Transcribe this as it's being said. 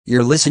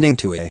You're listening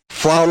to a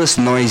Flawless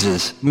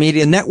Noises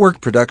Media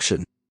Network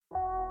production.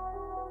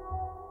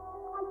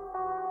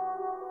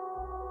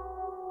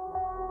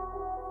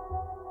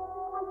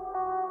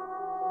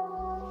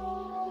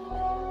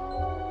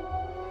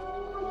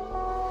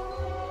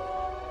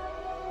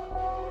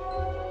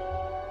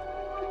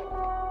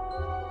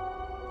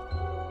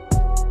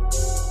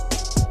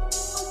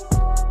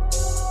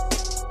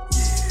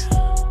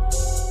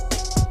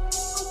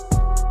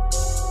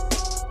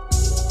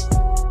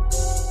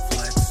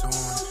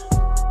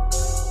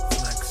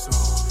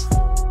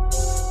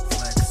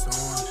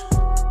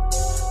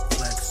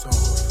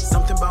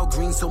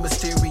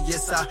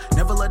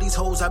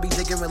 I be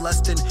digging and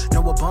lusting. No,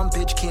 a bum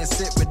bitch can't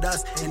sit with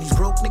us. And these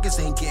broke niggas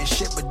ain't getting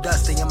shit but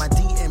dust. They in my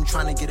DM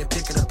trying to get a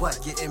pick of the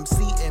butt. Your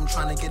MCM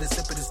trying to get a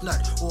sip of this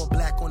nut. All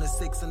black on the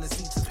six and the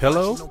seats.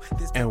 Hello,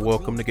 and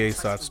welcome to Gay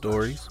Side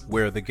Stories,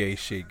 where the gay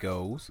shit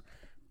goes.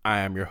 I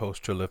am your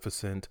host,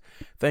 Trilificent.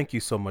 Thank you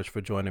so much for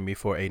joining me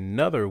for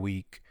another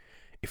week.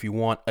 If you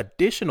want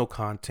additional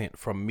content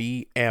from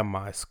me and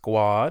my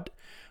squad,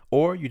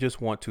 or you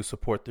just want to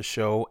support the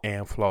show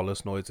and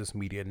Flawless Noises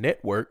Media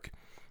Network,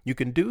 you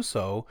can do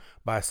so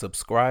by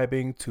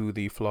subscribing to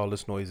the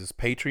Flawless Noises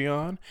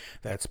Patreon.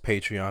 That's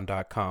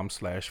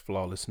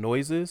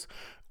patreon.com/flawlessnoises.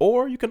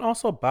 Or you can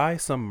also buy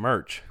some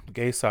merch.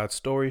 Gay Side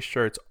Story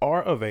shirts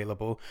are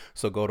available.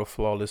 So go to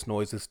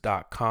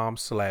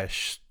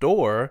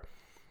flawlessnoises.com/store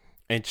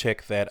and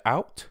check that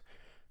out.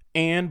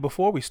 And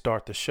before we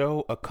start the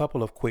show, a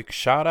couple of quick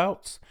shout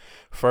outs.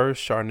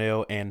 First,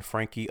 Charnel and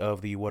Frankie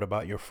of the What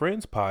About Your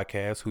Friends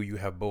podcast, who you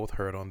have both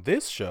heard on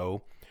this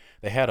show.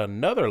 They had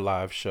another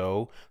live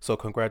show, so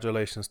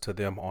congratulations to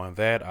them on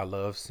that. I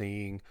love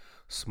seeing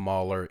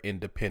smaller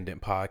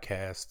independent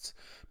podcasts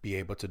be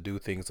able to do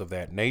things of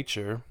that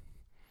nature.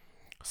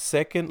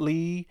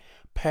 Secondly,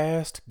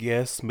 past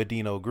guest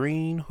Medino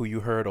Green, who you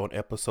heard on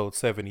episode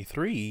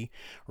 73,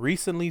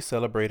 recently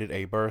celebrated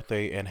a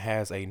birthday and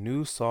has a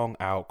new song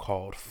out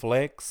called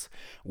Flex,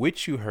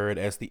 which you heard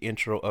as the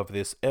intro of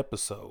this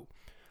episode.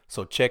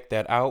 So check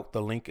that out.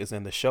 The link is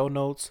in the show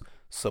notes.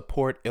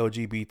 Support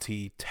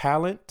LGBT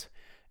talent.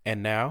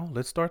 And now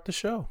let's start the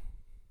show.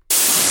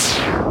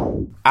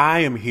 I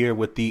am here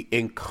with the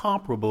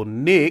incomparable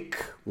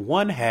Nick,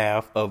 one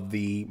half of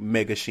the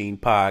Mega Sheen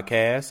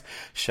podcast.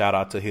 Shout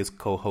out to his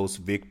co-host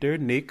Victor.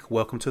 Nick,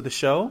 welcome to the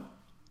show.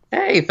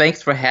 Hey,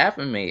 thanks for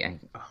having me.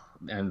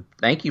 And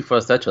thank you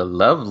for such a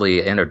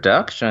lovely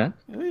introduction.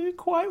 You're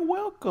quite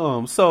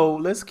welcome. So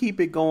let's keep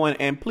it going.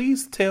 And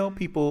please tell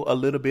people a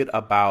little bit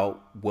about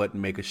what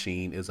Mega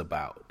Sheen is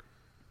about.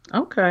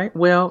 Okay,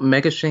 well,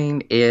 Mega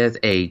Sheen is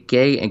a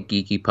gay and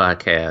geeky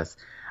podcast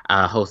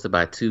hosted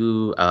by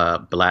two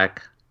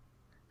black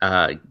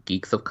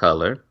geeks of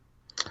color.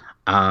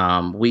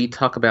 We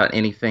talk about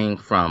anything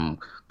from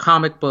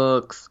comic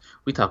books.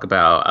 We talk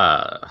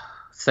about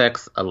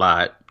sex a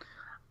lot,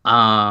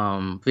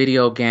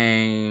 video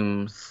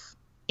games,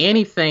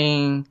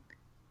 anything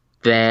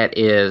that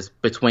is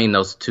between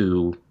those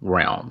two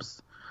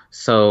realms.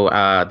 So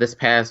this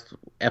past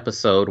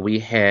episode, we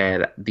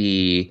had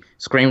the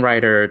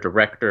screenwriter,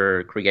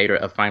 director, creator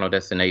of Final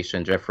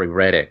Destination, Jeffrey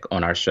Reddick,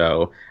 on our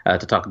show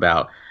to talk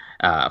about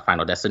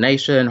Final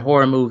Destination,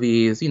 horror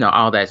movies,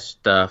 all that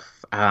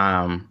stuff.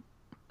 And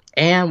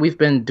we've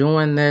been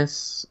doing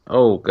this,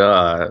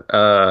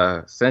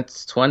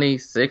 since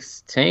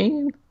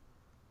 2016?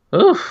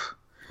 Oof.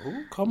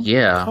 Ooh, come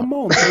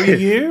on, 3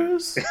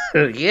 years?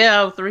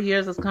 Yeah, 3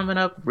 years is coming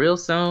up real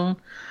soon.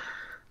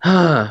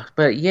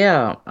 But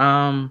yeah,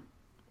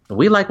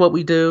 we like what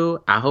we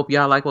do. I hope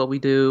y'all like what we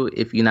do.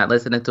 If you're not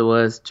listening to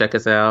us, check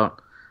us out.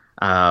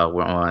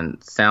 We're on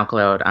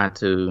SoundCloud,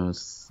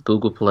 iTunes,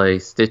 Google Play,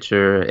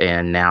 Stitcher,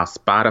 and now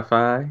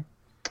Spotify.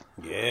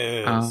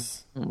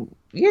 Yes.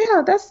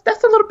 Yeah, that's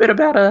a little bit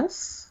about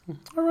us.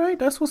 All right,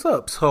 that's what's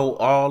up. So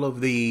all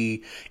of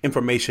the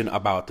information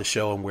about the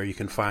show and where you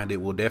can find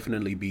it will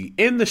definitely be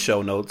in the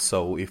show notes.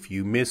 So if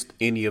you missed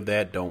any of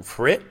that, don't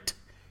fret.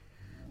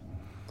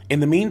 In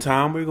the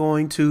meantime, we're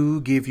going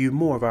to give you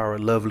more of our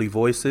lovely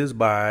voices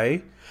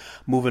by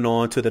moving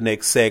on to the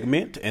next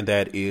segment, and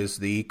that is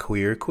the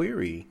Queer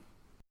Query.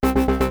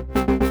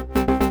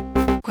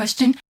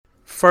 Question.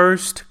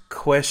 First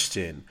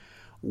question.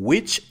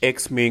 Which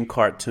X-Men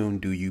cartoon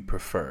do you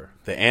prefer?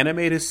 The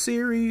animated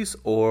series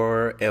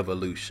or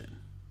Evolution?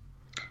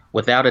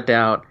 Without a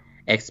doubt,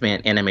 X-Men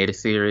animated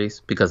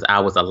series, because I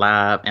was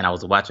alive and I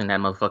was watching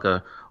that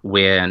motherfucker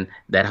when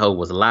that hoe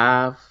was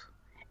live.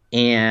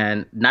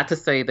 And not to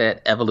say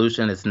that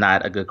Evolution is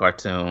not a good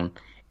cartoon.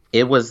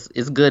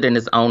 It's good in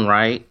its own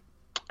right.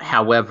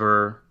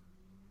 However,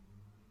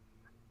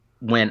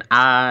 when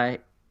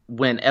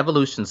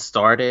Evolution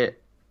started,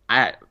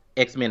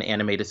 X-Men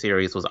animated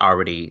series was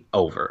already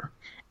over.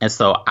 And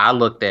so I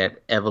looked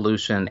at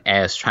Evolution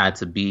as trying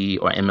to be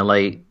or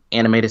emulate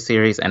animated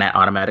series, and that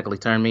automatically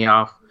turned me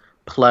off.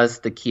 Plus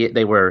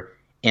they were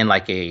in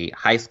like a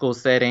high school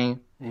setting.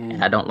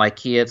 And I don't like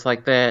kids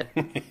like that.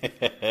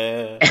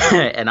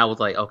 And I was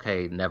like,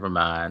 okay, never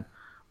mind.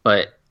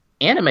 But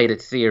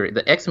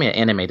the X-Men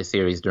animated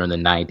series during the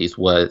 90s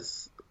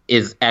was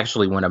is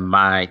actually one of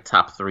my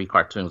top 3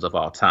 cartoons of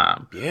all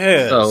time.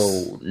 Yes.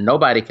 So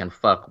nobody can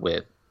fuck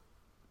with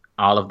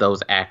all of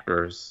those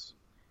actors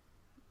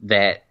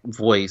that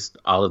voiced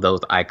all of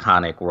those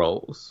iconic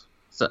roles.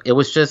 So it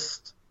was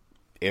just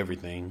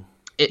everything.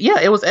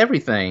 It was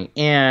everything.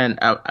 And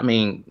I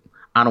mean,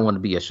 I don't want to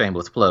be a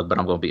shameless plug, but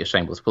I'm going to be a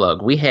shameless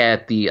plug. We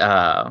had the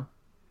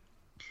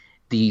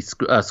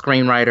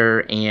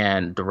screenwriter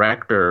and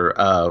director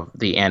of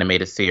the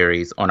animated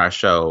series on our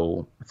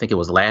show. I think it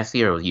was last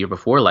year or the year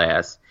before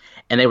last.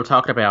 And they were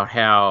talking about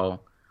how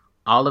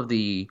all of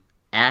the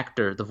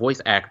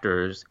voice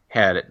actors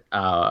had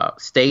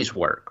stage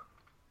work.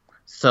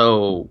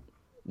 So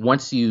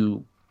once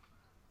you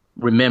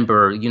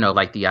remember,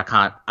 like the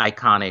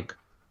iconic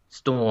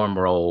Storm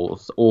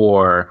roles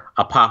or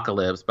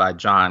Apocalypse by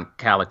John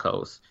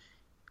Colicos,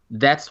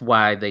 that's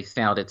why they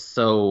sounded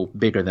so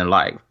bigger than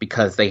life,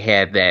 because they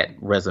had that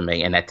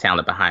resume and that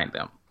talent behind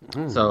them.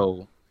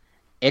 So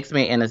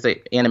X-Men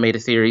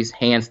animated series,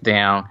 hands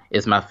down,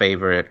 is my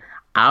favorite.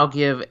 I'll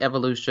give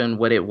Evolution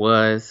what it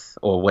was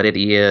or what it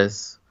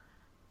is,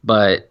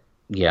 but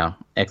yeah,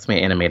 X-Men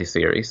animated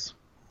series,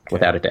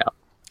 without a doubt.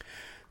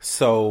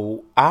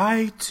 So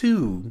I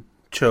too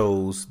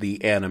chose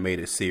the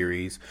animated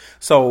series.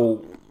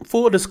 So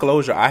full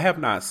disclosure, I have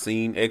not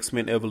seen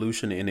X-Men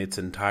Evolution in its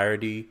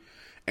entirety.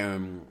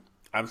 And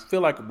I feel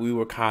like we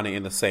were kind of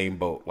in the same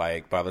boat.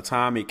 Like by the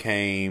time it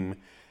came,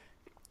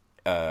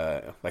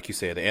 like you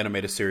said, the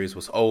animated series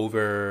was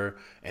over,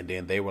 and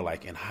then they were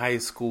like in high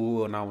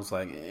school, and I was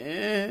like,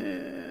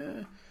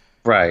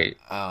 Right.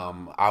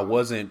 I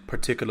wasn't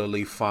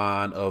particularly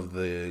fond of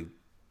the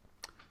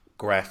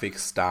graphic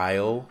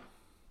style.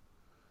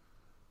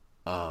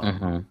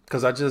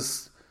 Because I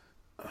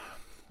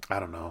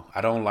don't know.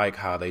 I don't like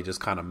how they just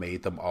kind of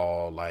made them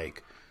all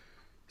like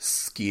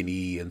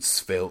skinny and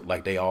svelte,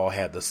 like they all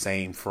had the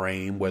same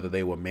frame, whether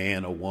they were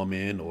man or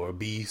woman or a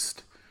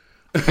beast.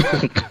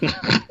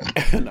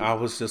 And I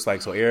was just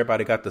like, so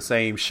everybody got the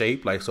same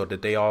shape? Like, so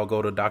did they all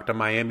go to Dr.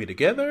 Miami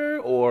together?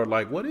 Or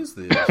like, what is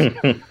this?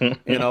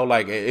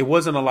 Like it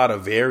wasn't a lot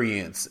of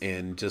variance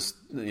in just,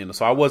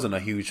 so I wasn't a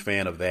huge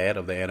fan of that,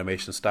 of the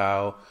animation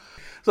style.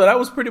 So that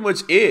was pretty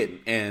much it.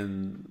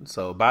 And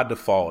so by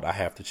default, I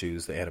have to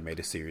choose the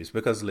animated series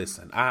because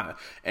listen,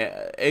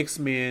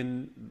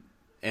 X-Men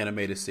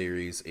animated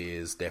series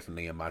is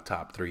definitely in my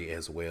top 3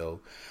 as well.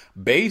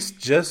 Based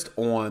just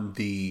on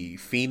the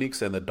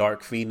Phoenix and the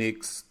Dark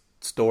Phoenix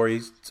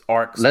stories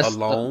arcs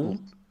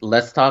alone.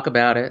 Let's talk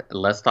about it.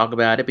 Let's talk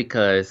about it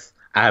because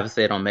I have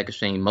said on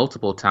Megashine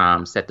multiple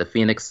times that the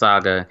Phoenix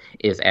Saga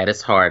is at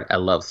its heart a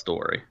love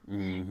story.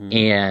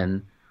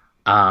 And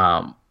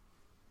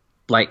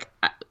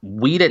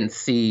we didn't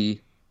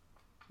see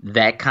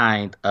that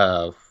kind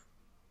of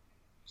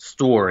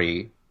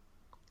story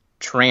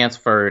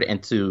transferred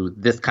into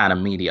this kind of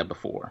media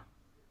before.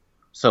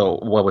 So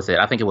what was it?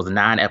 I think it was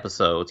 9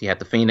 episodes. You had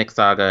the Phoenix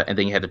Saga, and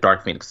then you had the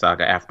Dark Phoenix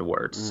Saga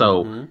afterwards.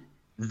 So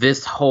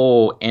this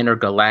whole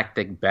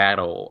intergalactic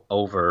battle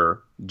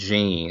over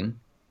Jean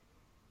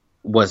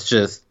was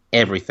just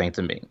everything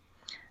to me.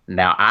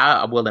 Now,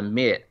 I will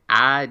admit,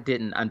 I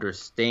didn't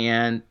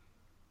understand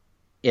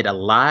it a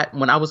lot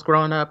when I was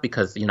growing up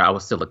because, I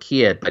was still a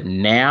kid. But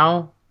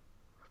now,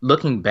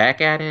 looking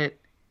back at it,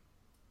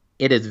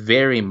 it is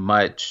very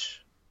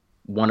much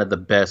one of the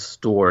best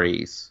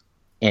stories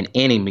in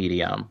any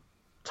medium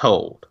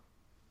told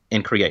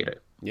and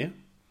created. Yeah.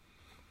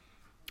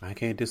 I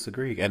can't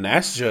disagree. And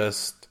that's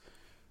just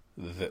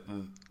the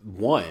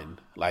one.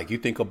 Like, you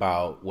think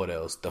about what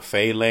else? The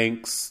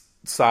Phalanx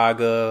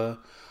Saga.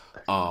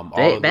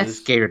 That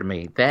scared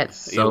me. That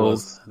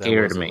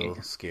scared me.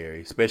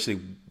 Scary. Especially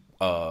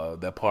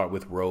that part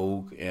with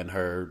Rogue and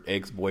her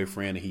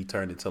ex-boyfriend, and he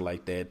turned into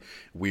like that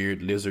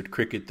weird lizard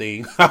cricket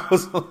thing. I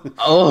was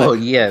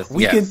yes,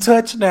 we can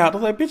touch now. I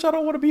was like, bitch, I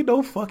don't want to be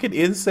no fucking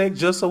insect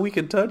just so we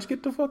can touch.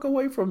 Get the fuck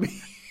away from me.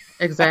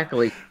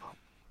 Exactly.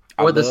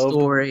 Or the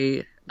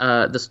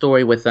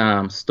story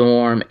with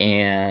Storm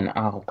and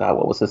oh god,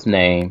 what was his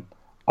name?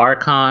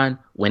 Archon,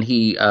 when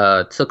he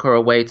took her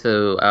away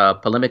to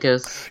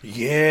Polemicus.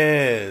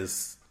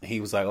 Yes, he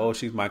was like, "Oh,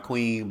 she's my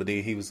queen," but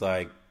then he was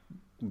like,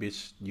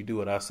 "Bitch, you do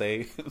what I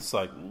say." It's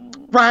like,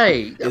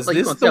 right? Is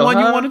this the one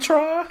you want to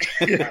try?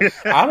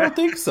 I don't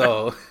think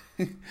so.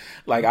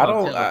 Like,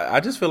 I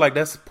just feel like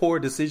that's poor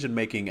decision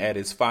making at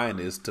its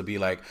finest. To be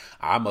like,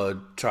 I'm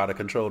gonna try to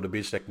control the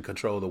bitch that can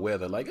control the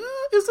weather. Like, is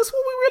this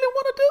what we really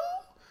want to do?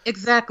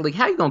 Exactly.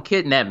 How you gonna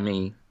kidnap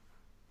me?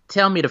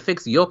 Tell me to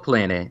fix your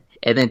planet,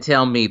 and then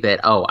tell me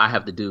that I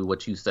have to do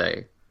what you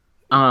say.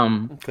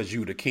 Because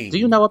you the king. Do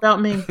you know about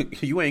me?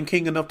 You ain't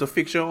king enough to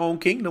fix your own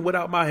kingdom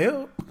without my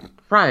help.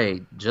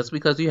 Right. Just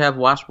because you have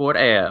washboard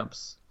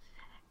abs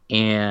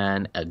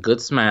and a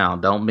good smile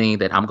don't mean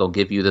that I'm gonna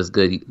give you this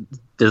good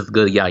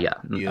yaya.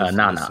 Yes,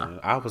 Nah.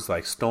 I was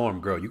like, Storm,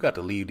 girl, you got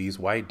to leave these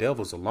white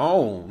devils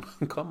alone.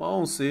 Come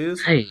on,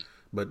 sis. Hey.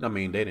 But I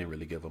mean, they didn't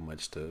really give them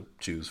much to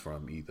choose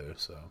from either.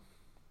 So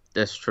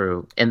that's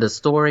true. And the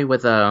story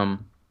with the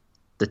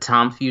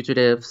Tom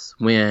fugitives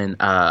when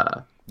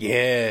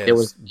There Yes,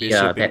 was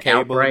Bishop and that Cable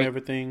and outbreak.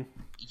 everything.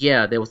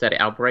 Yeah, there was that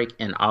outbreak,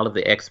 and all of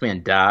the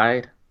X-Men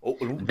died. Oh,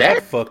 that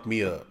That fucked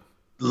me up.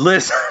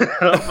 listen,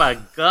 oh my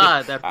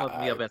god, that fucked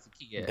me up as a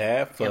kid.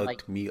 That And like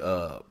fucked me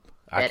up.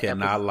 I that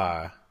cannot episode,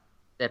 lie.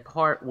 that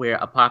part where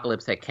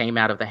Apocalypse had came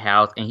out of the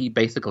house and he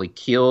basically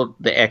killed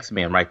the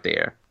X-Men right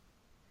there.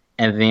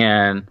 And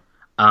then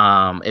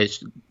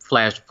it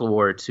flashed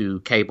forward to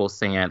Cable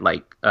saying,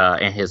 like,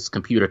 in his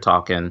computer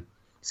talking,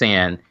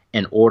 saying,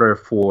 in order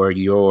for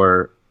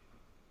your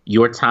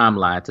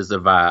timeline to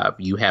survive,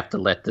 you have to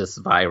let this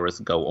virus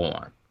go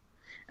on.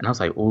 And I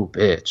was like, oh,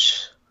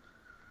 bitch,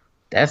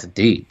 that's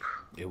deep.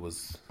 It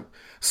was.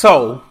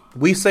 So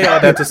we say all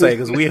that to say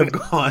because we have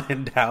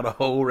gone down a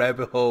whole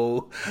rabbit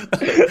hole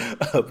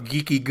of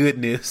geeky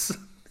goodness.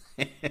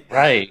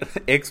 Right.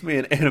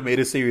 X-Men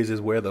animated series is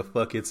where the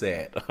fuck it's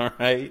at. All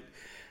right.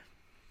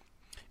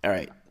 All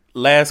right.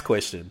 Last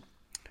question.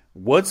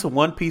 What's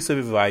one piece of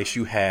advice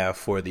you have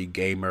for the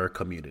gamer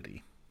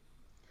community?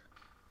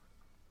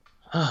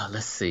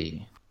 Let's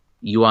see.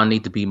 You all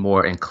need to be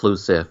more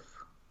inclusive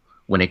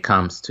when it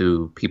comes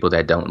to people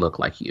that don't look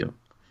like you.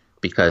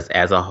 Because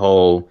as a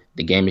whole,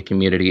 the gaming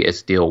community is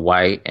still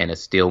white and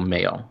it's still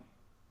male.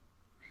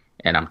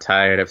 And I'm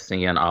tired of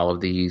seeing all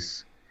of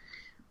these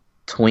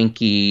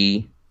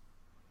twinkie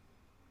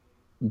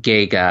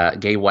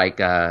gay white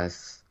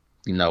guys,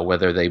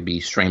 whether they be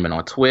streaming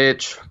on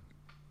Twitch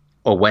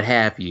or what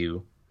have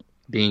you,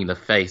 being the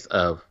face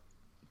of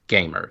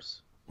gamers.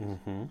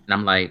 Mm-hmm. And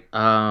I'm like,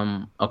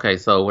 okay,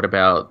 so what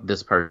about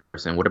this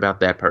person? What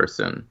about that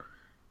person?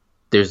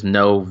 There's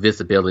no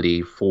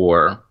visibility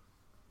for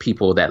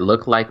people that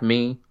look like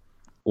me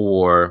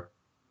or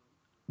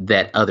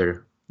that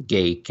other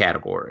gay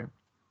category.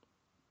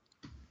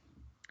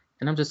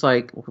 And I'm just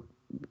like,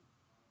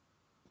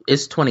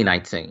 it's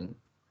 2019,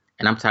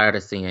 and I'm tired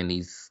of seeing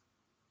these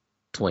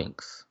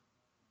twinks.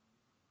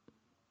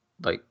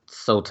 Like,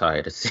 so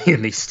tired of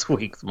seeing these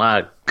twinks.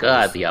 My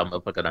God, the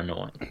motherfucking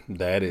annoying.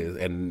 That is,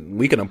 and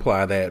we can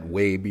apply that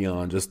way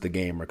beyond just the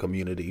gamer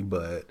community,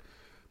 but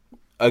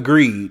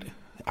agreed.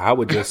 I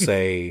would just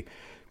say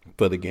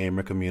for the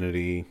gamer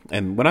community,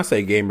 and when I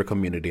say gamer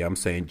community, I'm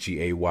saying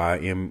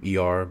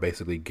GAYMER,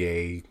 basically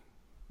gay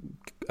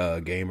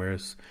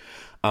gamers.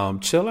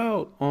 Chill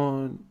out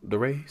on the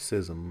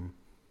racism.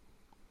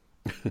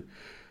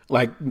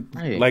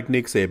 Like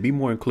Nick said, be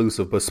more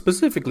inclusive, but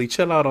specifically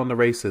chill out on the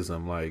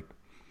racism, like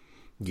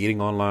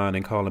getting online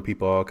and calling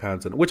people all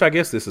kinds of, which I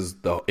guess this is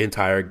the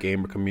entire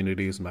gamer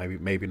communities,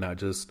 maybe not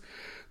just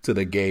to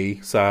the gay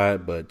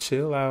side, but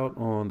chill out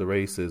on the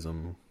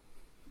racism.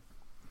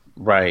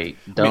 Right.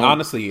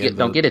 Honestly,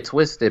 don't get it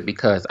twisted,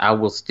 because I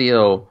will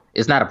still,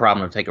 it's not a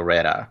problem to take a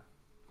red eye.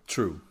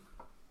 True.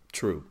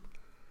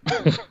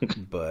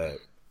 But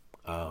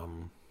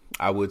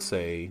I would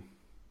say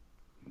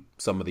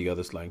some of the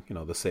others, like, the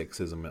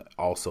sexism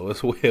also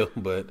as well,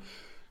 but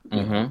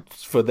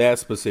for that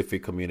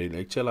specific community,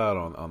 like, chill out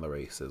on the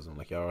racism.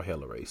 Like, y'all are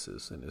hella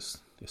racist, and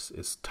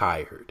it's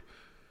tired.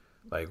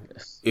 Like,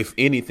 if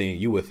anything,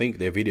 you would think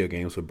that video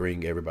games would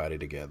bring everybody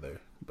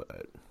together,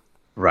 but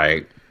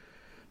right,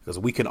 because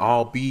we can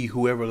all be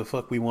whoever the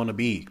fuck we want to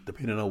be,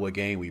 depending on what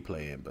game we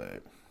playing.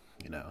 But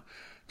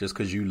just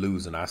because you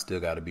losing, I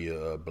still got to be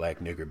a black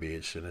nigger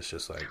bitch, and it's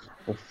just like,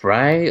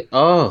 right.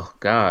 Oh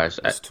gosh,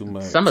 it's too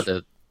much. Some of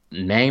the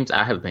names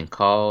I have been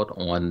called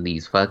on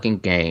these fucking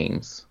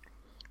games.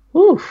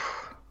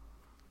 Oof.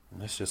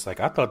 It's just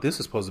like, I thought this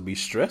was supposed to be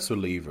stress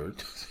reliever.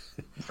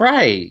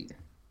 Right.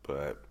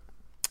 But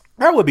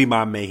that would be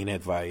my main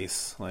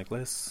advice. Like,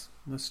 let's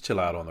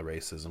chill out on the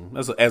racism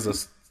as a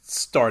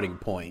starting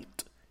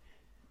point.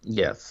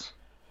 Yes.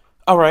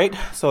 All right.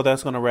 So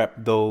that's going to wrap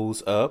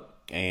those up.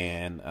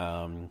 And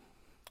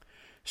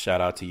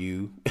shout out to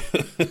you.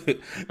 The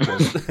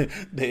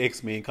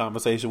X-Men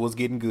conversation was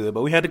getting good,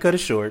 but we had to cut it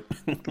short.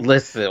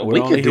 Listen,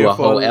 we could do a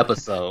whole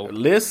episode.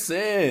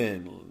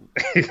 Listen.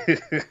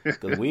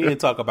 Because we didn't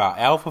talk about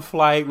Alpha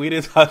Flight. We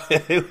didn't talk.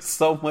 It was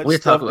so much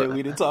stuff that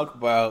we didn't talk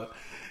about.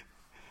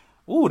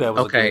 Ooh, that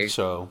was a good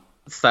show.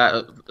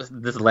 So, this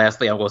is the last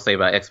thing I'm going to say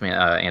about X-Men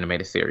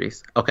animated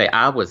series. Okay,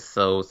 I was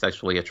so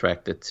sexually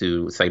attracted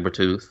to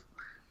Sabretooth.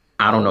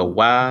 I don't know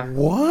why.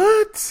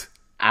 What?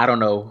 I don't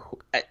know.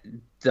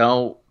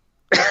 Don't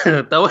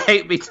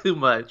hate me too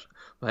much.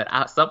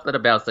 But something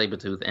about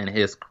Sabretooth and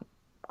his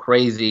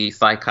crazy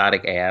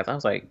psychotic ass. I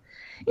was like,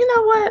 you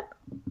know what?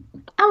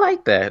 I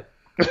like that.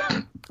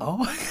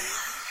 Oh.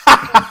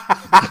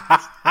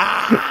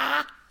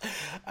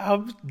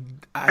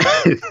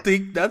 I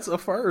think that's a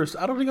first.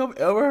 I don't think I've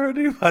ever heard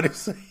anybody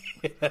say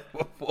that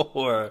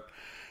before.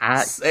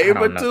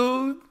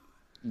 Sabretooth?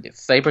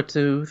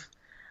 Sabretooth.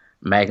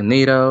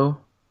 Magneto.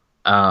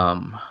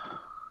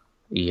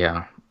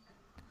 Yeah.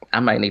 I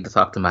might need to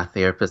talk to my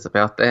therapist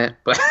about that.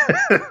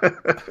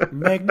 But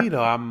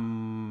Magneto, I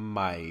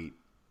might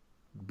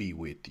be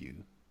with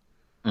you.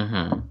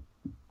 Mm-hmm.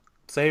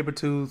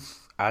 Sabretooth,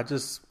 I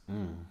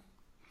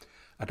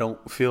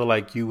don't feel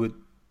like you would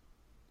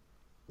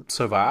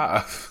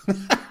survive.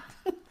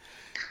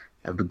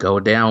 I would go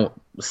down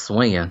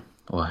swinging.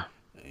 Or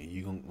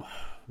you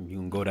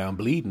gonna go down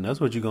bleeding. That's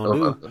what you're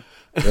gonna do.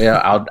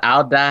 Well,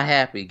 I'll die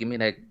happy. Give me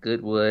that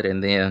good wood,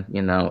 and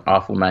then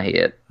off with my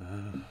head.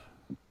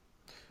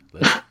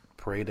 Let's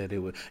pray that it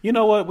would. You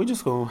know what? We're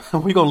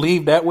gonna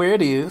leave that where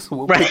it is.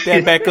 We'll pick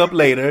that back up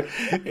later.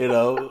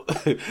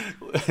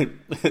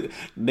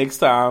 Next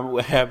time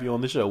we'll have you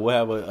on the show. We'll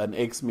have an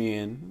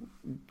X-Men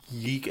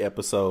geek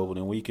episode,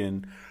 and we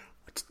can,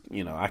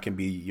 I can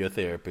be your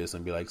therapist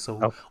and be like,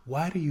 so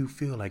why do you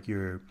feel like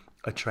you're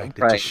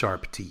attracted to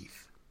sharp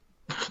teeth?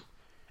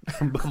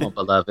 Come on,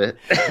 beloved.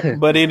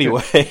 But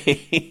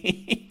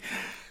anyway,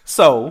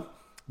 so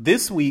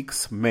this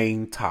week's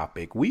main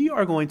topic, we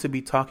are going to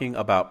be talking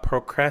about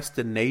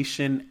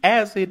procrastination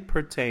as it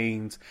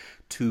pertains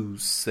to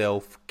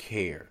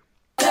self-care.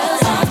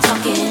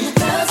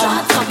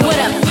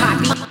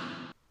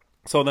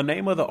 So the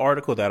name of the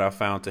article that I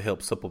found to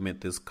help supplement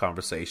this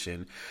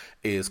conversation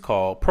is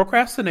called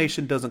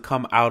Procrastination Doesn't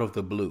Come Out of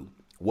the Blue.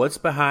 What's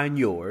Behind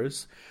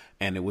Yours?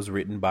 And it was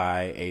written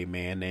by a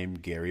man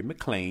named Gary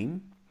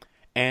McLean.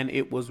 And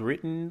it was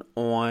written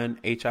on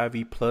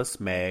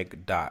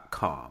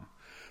HIVplusmag.com.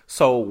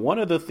 So one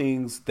of the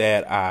things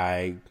that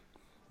I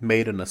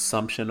made an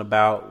assumption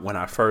about when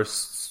I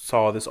first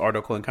saw this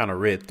article and kind of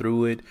read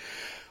through it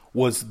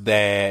was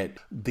that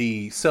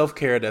the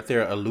self-care that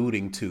they're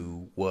alluding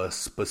to was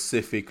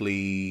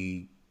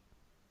specifically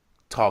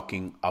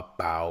talking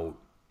about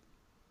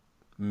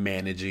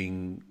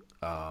managing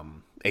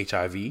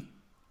HIV.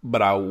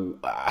 But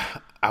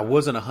I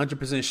wasn't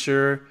 100%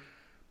 sure.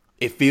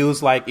 It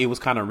feels like it was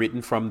kind of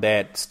written from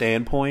that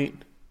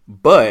standpoint,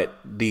 but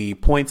the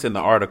points in the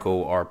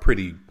article are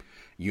pretty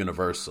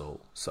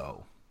universal,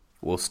 so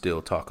we'll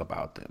still talk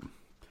about them.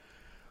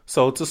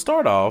 So to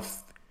start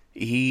off,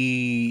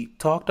 he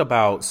talked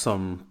about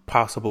some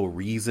possible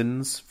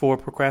reasons for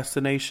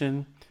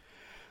procrastination.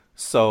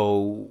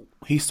 So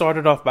he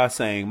started off by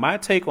saying, my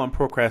take on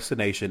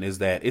procrastination is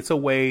that it's a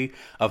way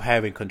of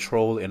having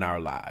control in our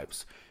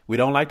lives. We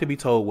don't like to be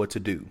told what to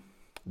do.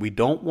 We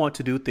don't want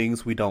to do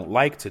things we don't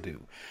like to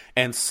do.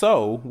 And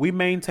so we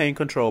maintain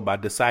control by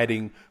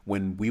deciding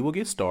when we will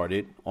get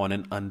started on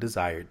an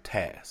undesired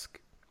task.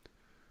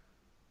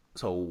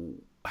 So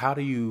how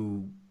do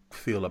you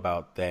feel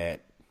about that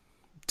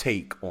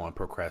take on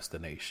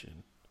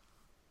procrastination?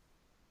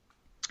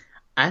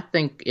 I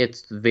think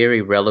it's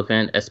very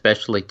relevant,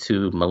 especially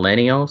to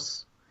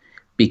millennials,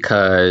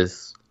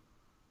 because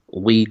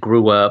we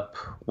grew up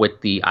with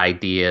the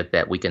idea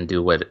that we can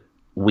do what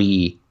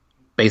we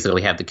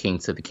basically have the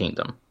keys to the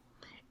kingdom,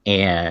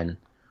 and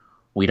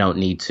we don't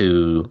need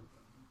to.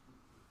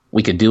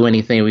 We can do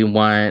anything we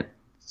want.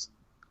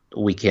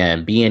 We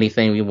can be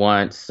anything we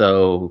want.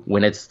 So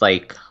when it's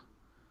like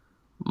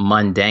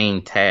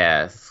mundane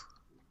tasks,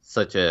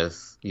 such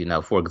as,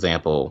 for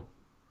example,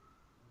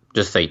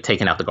 just say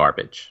taking out the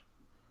garbage,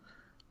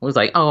 it was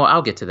like, oh,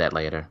 I'll get to that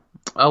later.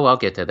 Oh, I'll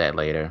get to that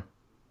later.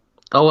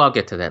 Oh, I'll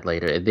get to that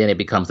later. And then it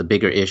becomes a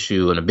bigger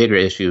issue and a bigger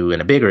issue and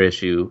a bigger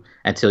issue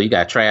until you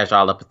got trash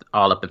all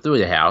up and through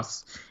the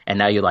house. And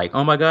now you're like,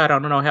 oh my God, I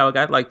don't know how it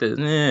got like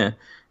this.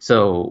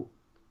 So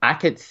I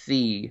could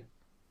see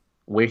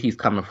where he's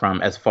coming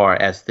from as far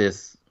as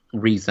this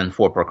reason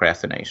for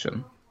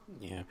procrastination.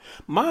 Yeah.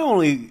 My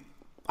only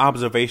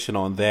observation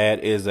on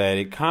that is that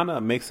it kind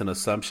of makes an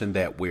assumption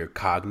that we're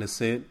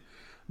cognizant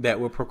that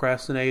we're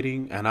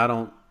procrastinating. And I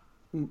don't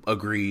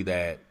agree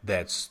that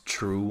that's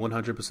true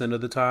 100% of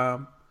the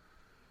time.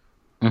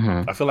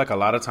 Mm-hmm. I feel like a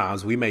lot of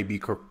times we may be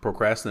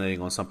procrastinating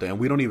on something and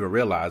we don't even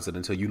realize it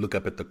until you look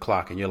up at the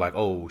clock and you're like,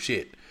 oh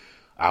shit,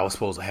 I was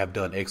supposed to have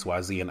done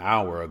XYZ an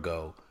hour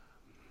ago.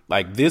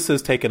 Like, this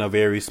has taken a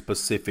very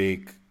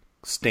specific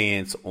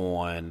stance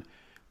on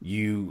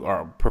you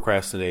are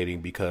procrastinating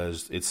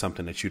because it's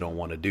something that you don't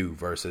want to do,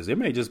 versus it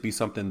may just be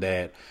something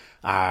that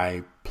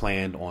I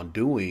planned on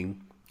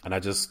doing and I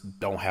just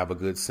don't have a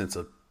good sense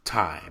of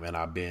time, and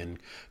I've been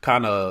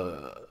kind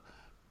of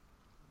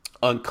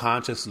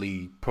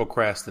unconsciously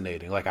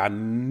procrastinating. Like, I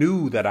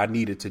knew that I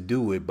needed to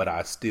do it, but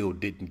I still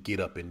didn't get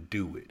up and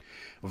do it,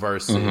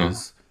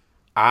 versus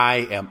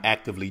I am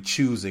actively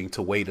choosing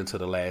to wait until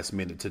the last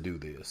minute to do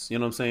this. You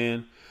know what I'm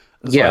saying?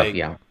 It's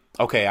yeah.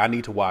 Okay, I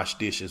need to wash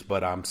dishes,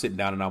 but I'm sitting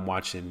down and I'm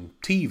watching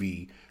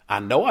TV. I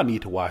know I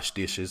need to wash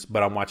dishes,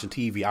 but I'm watching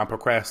TV. I'm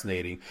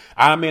procrastinating.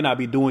 I may not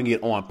be doing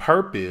it on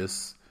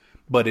purpose,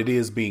 but it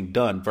is being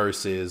done,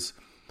 versus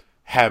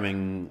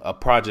having a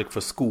project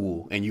for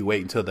school and you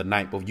wait until the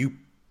night, but you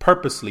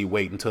purposely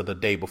wait until the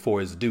day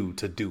before it's due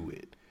to do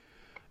it.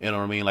 You know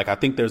what I mean? Like, I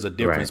think there's a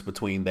difference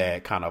between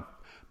that kind of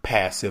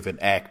passive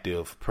and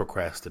active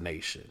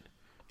procrastination,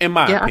 in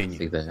my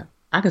opinion.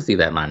 I can see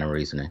that line of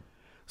reasoning.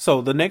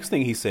 So the next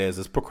thing he says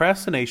is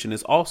procrastination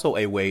is also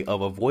a way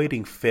of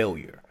avoiding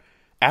failure.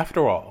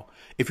 After all,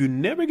 if you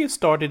never get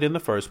started in the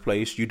first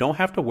place, you don't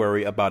have to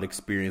worry about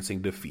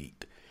experiencing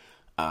defeat.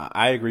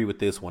 I agree with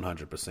this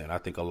 100%. I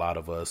think a lot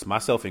of us,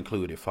 myself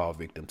included, fall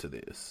victim to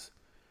this.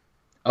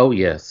 Oh,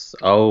 yes.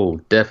 Oh,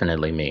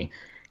 definitely me.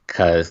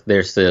 Because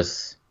there's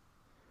this,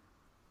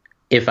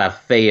 if I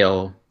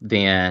fail,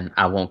 then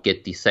I won't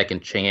get the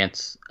second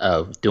chance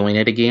of doing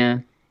it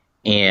again.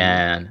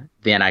 And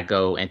then I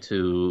go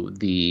into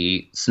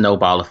the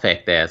snowball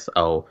effect as,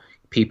 oh,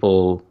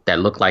 people that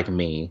look like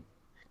me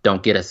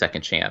don't get a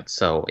second chance.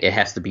 So it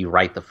has to be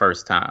right the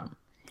first time.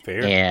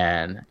 Fair.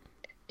 And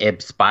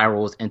it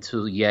spirals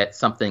into yet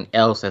something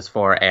else as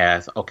far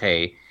as,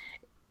 okay,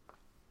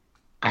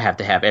 I have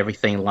to have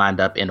everything lined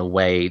up in a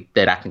way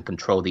that I can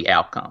control the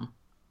outcome.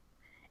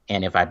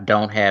 And if I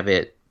don't have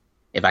it,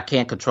 if I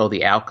can't control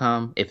the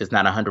outcome, if it's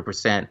not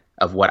 100%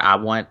 of what I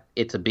want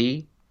it to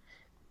be,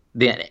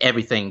 then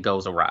everything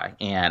goes awry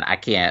and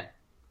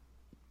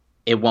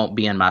it won't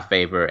be in my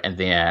favor. And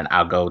then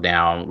I'll go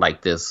down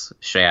like this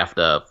shaft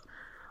of,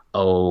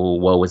 oh,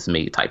 woe is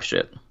me type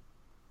shit.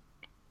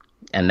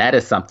 And that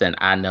is something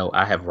I know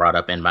I have brought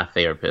up in my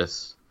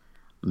therapist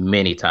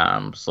many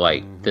times,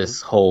 like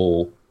this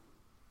whole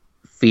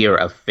fear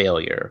of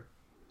failure.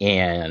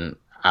 And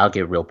I'll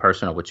get real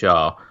personal with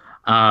y'all.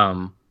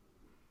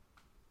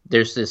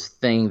 There's this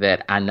thing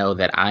that I know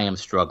that I am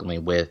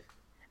struggling with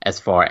as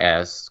far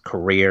as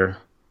career,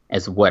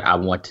 as what I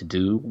want to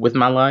do with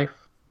my life.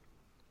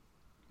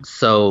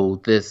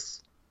 So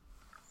this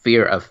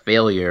fear of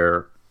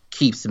failure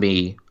keeps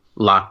me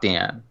locked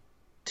in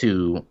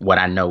to what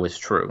I know is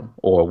true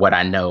or what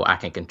I know I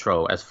can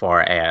control, as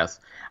far as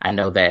I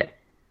know that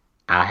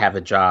I have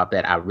a job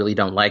that I really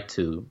don't like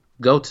to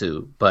go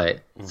to,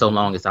 but so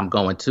long as I'm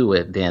going to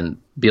it, then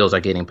bills are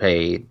getting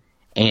paid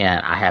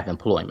and I have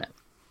employment.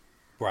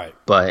 Right.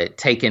 But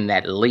taking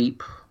that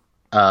leap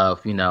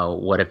of,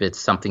 what if it's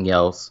something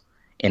else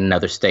in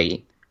another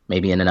state,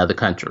 maybe in another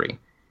country?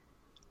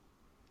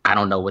 I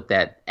don't know what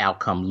that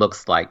outcome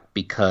looks like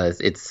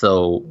because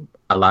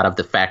a lot of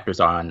the factors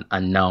are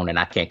unknown and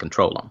I can't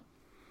control them.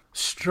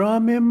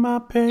 Strumming my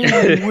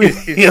pain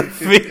with your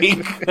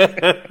feet.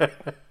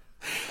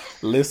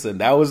 Listen,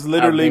 that was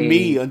literally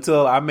me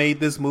until I made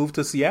this move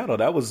to Seattle.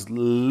 That was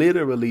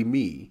literally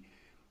me.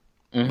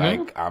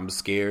 Like, I'm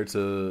scared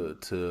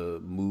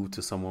to move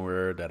to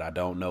somewhere that I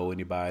don't know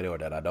anybody or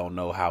that I don't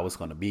know how it's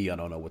going to be. I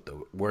don't know what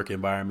the work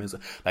environment is.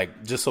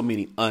 Like, just so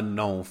many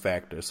unknown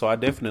factors. So I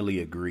definitely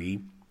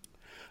agree.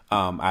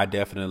 I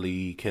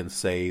definitely can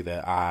say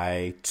that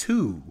I,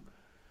 too,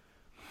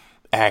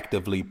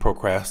 actively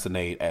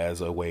procrastinate as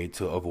a way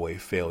to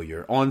avoid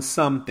failure on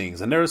some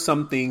things. And there are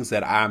some things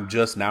that I'm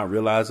just now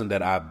realizing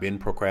that I've been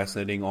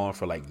procrastinating on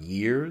for like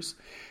years.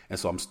 And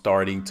so I'm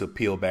starting to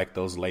peel back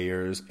those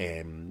layers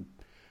and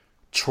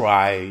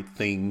try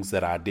things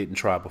that I didn't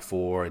try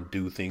before and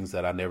do things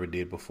that I never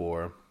did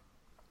before.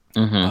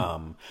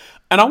 And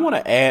I want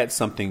to add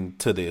something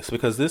to this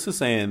because this is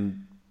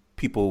saying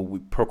people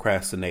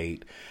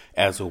procrastinate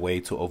as a way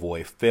to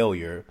avoid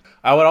failure.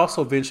 I would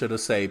also venture to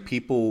say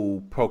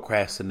people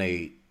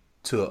procrastinate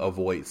to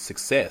avoid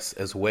success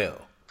as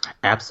well.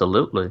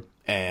 Absolutely.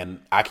 And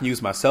I can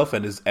use myself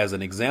as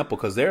an example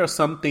because there are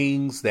some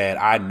things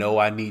that I know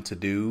I need to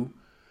do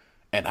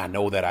and I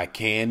know that I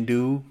can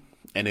do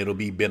and it'll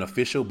be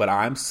beneficial, but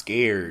I'm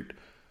scared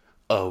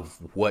of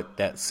what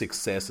that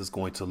success is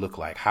going to look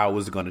like. How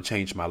is it going to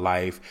change my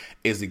life?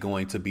 Is it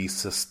going to be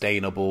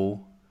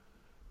sustainable?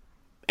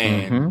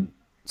 And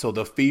so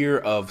the fear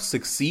of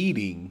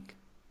succeeding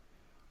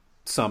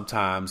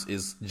sometimes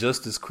is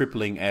just as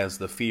crippling as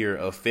the fear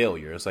of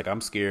failure. It's like, I'm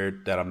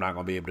scared that I'm not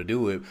going to be able to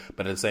do it.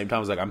 But at the same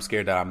time, it's like, I'm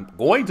scared that I'm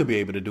going to be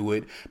able to do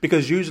it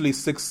because usually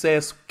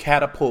success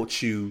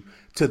catapults you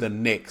to the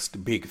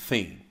next big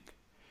thing.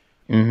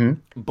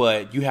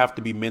 But you have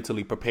to be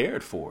mentally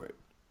prepared for it.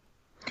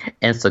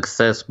 And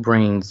success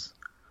brings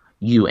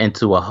you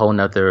into a whole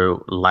nother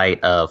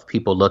light of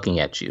people looking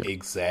at you.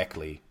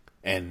 Exactly.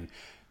 And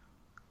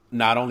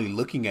not only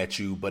looking at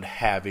you, but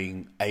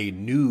having a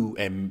new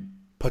and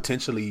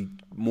potentially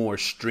more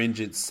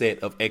stringent set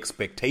of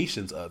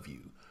expectations of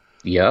you.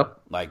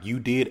 Yep. Like, you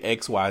did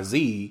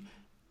XYZ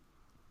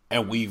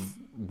and we've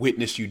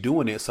witnessed you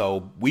doing it.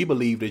 So we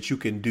believe that you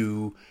can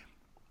do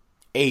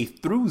A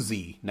through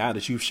Z now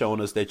that you've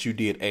shown us that you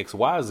did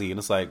XYZ. And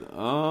it's like,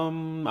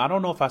 I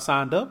don't know if I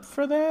signed up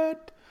for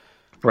that.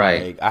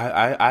 Right.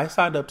 Like, I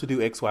signed up to do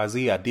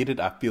XYZ. I did it.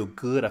 I feel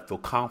good. I feel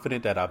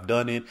confident that I've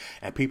done it.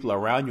 And people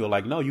around you are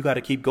like, no, you got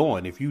to keep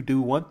going. If you do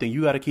one thing,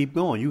 you got to keep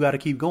going. You got to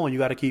keep going. You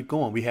got to keep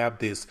going. We have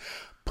this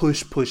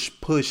push, push,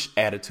 push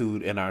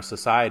attitude in our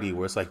society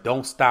where it's like,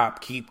 don't stop,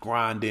 keep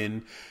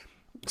grinding,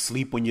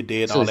 sleep when you're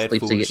dead, all that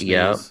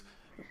foolishness.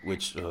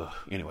 Which,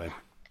 anyway.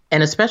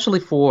 And especially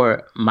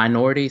for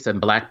minorities and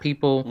Black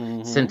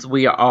people, since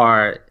we've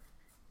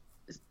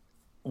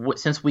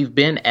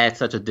been at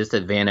such a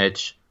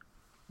disadvantage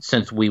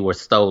since we were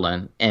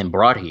stolen and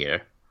brought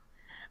here,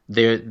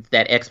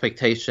 that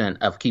expectation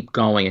of keep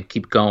going and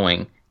keep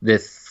going,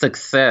 this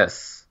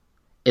success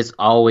is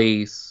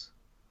always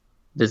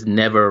this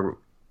never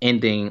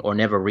ending or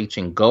never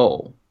reaching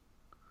goal.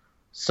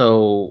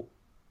 So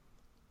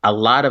a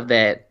lot of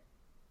that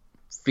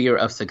fear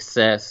of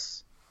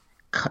success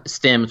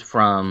stems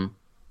from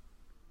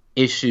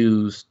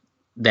issues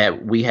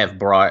that we have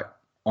brought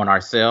on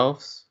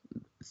ourselves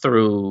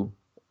through,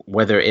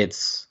 whether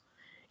it's,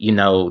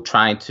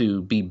 trying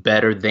to be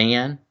better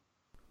than,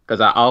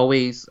 because I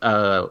always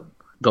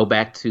go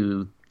back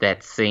to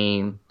that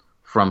scene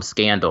from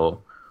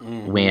Scandal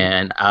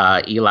when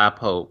Eli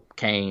Pope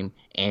came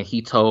and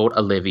he told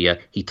Olivia,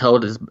 he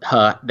told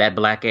her that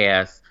black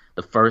ass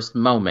the first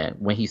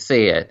moment when he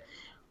said,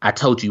 "I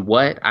told you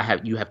what?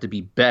 You have to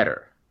be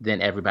better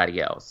than everybody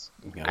else.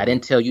 Okay. I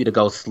didn't tell you to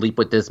go sleep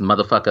with this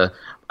motherfucker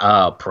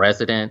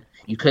president.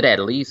 You could at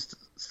least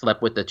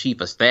slept with the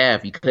chief of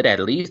staff. You could at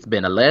least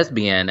been a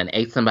lesbian and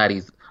ate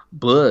somebody's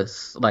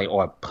bus,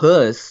 or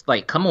puss.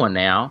 Like, come on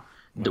now.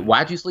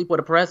 Why'd you sleep with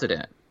a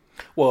president?"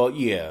 Well,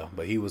 yeah,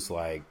 but he was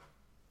like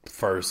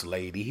first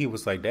lady. He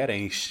was like, that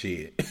ain't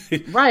shit.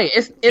 Right.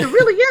 It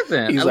really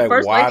isn't. He's like,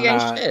 first why lady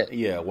not? Ain't shit.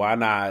 Yeah, why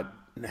not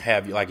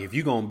have you, like, if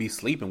you're gonna be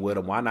sleeping with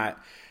him, why not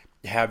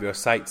have your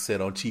sights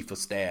set on chief of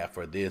staff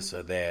or this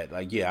or that?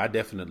 Like, yeah, I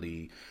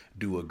definitely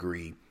do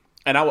agree.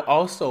 And I would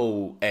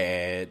also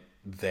add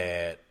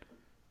that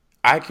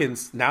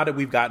now that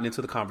we've gotten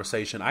into the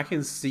conversation, I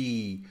can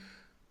see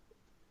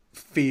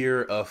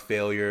fear of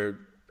failure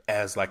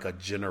as like a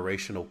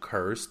generational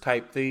curse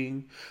type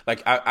thing.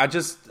 Like I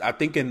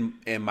think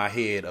in my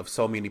head of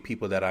so many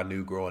people that I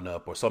knew growing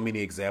up, or so many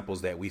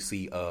examples that we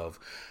see of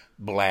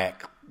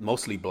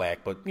mostly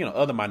black, but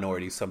other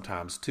minorities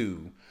sometimes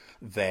too,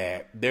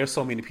 that there's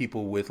so many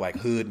people with like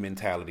hood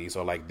mentalities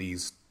or like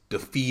these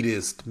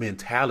defeatist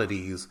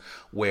mentalities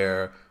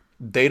where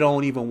they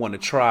don't even want to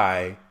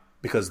try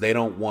because they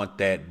don't want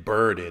that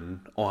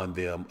burden on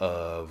them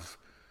of,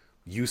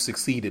 you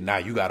succeeded, now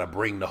you got to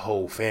bring the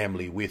whole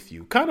family with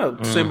you. Kind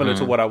of similar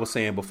to what I was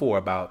saying before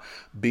about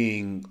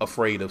being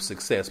afraid of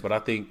success. But I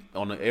think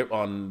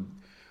on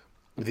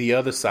the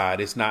other side,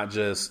 it's not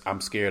just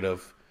I'm scared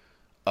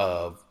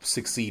of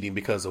succeeding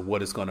because of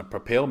what it's going to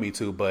propel me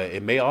to, but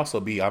it may also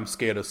be I'm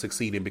scared of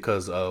succeeding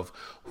because of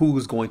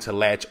who's going to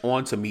latch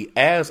onto me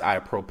as I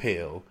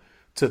propel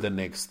to the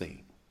next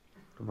thing.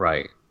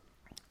 Right.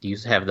 You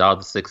have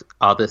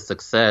all this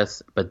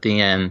success, but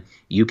then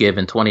you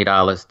giving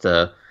 $20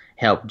 to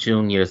help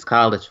Junior's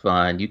college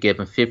fund, you give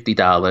him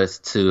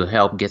 $50 to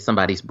help get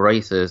somebody's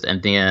braces,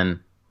 and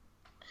then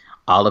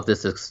all of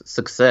this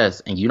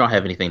success, and you don't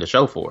have anything to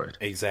show for it.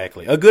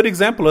 Exactly. A good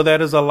example of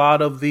that is a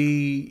lot of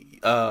the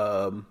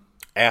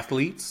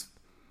athletes,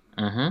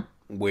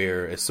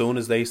 where as soon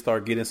as they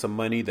start getting some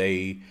money,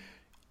 they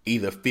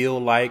either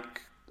feel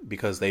like,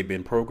 because they've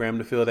been programmed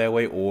to feel that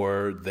way,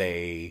 or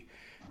they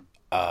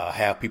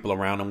have people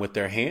around them with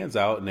their hands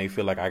out, and they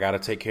feel like, I got to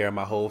take care of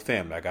my whole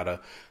family. I got to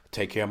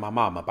take care of my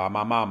mama, buy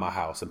my mama a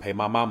house, and pay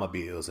my mama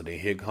bills. And then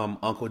here come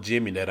Uncle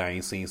Jimmy that I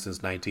ain't seen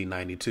since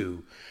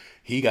 1992.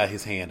 He got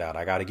his hand out.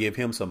 I got to give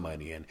him some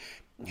money. And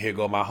here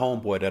go my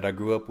homeboy that I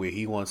grew up with.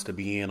 He wants to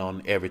be in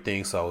on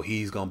everything, so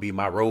he's going to be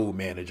my road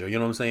manager. You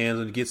know what I'm saying?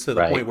 And it gets to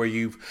the point where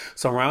you've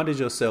surrounded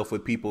yourself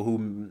with people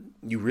who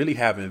you really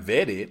haven't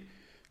vetted,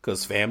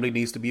 because family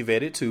needs to be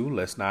vetted too.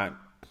 Let's not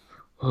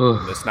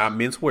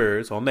mince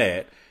words on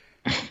that.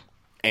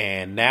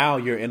 And now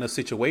you're in a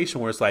situation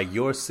where it's like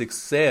your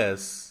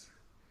success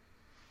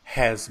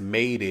has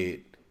made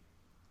it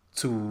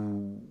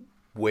to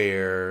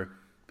where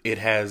it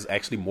has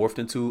actually morphed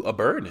into a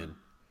burden.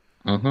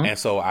 And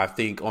so I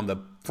think on the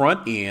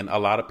front end, a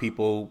lot of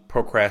people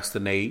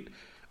procrastinate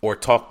or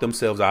talk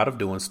themselves out of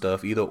doing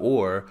stuff, either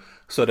or,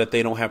 so that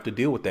they don't have to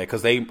deal with that,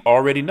 because they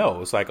already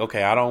know. It's like,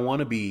 okay, I don't want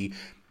to be,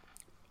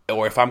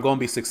 or if I'm going to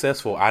be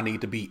successful, I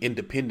need to be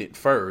independent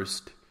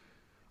first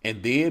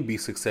and then be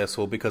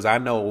successful, because I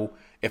know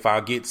if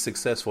I get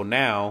successful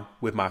now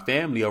with my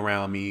family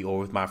around me or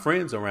with my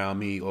friends around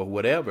me or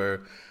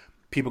whatever,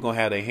 people going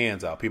to have their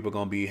hands out. People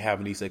going to be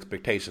having these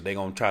expectations. They're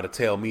going to try to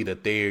tell me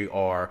that they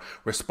are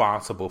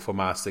responsible for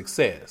my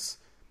success.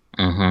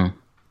 And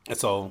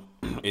so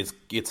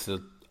it's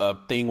a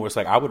thing where it's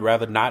like, I would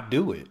rather not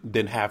do it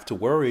than have to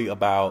worry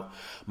about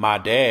my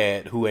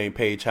dad, who ain't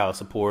paid child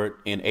support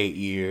in 8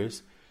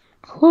 years,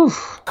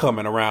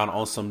 coming around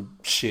on some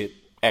shit,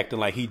 acting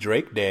like he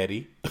Drake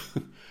daddy,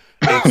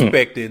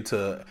 expecting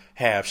to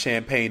have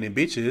champagne and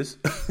bitches.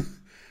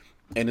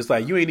 And it's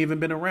like, you ain't even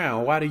been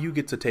around. Why do you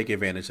get to take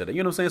advantage of it?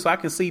 You know what I'm saying? So I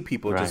can see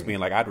people just being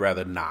like, I'd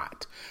rather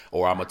not,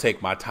 or I'm going to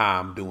take my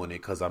time doing it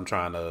because I'm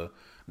trying to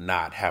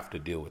not have to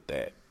deal with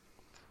that.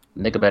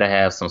 Nigga better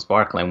have some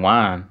sparkling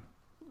wine.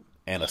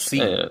 And a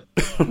seat.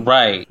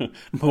 Right.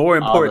 More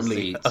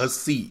importantly, a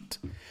seat.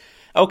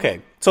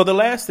 Okay, so the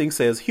last thing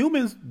says,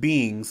 human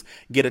beings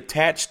get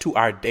attached to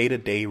our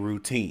day-to-day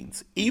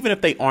routines, even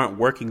if they aren't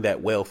working that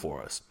well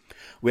for us.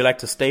 We like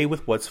to stay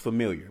with what's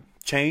familiar.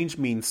 Change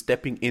means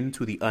stepping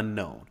into the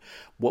unknown.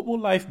 What will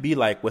life be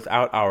like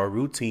without our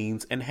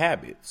routines and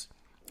habits?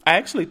 I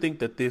actually think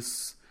that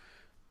this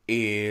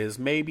is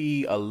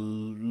maybe a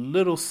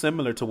little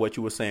similar to what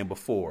you were saying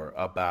before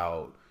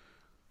about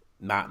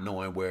not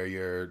knowing where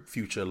your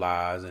future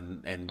lies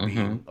and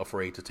being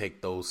afraid to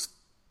take those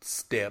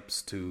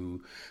steps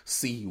to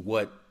see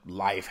what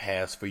life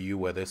has for you,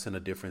 whether it's in a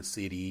different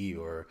city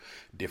or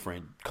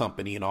different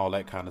company and all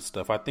that kind of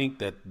stuff. I think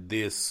that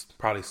this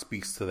probably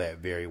speaks to that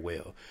very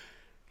well.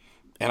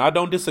 And I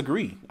don't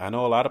disagree. I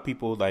know a lot of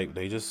people, like,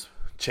 they just,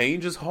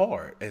 change is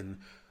hard. And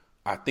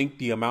I think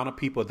the amount of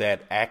people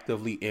that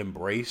actively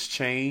embrace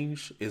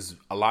change is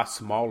a lot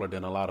smaller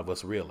than a lot of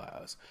us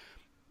realize.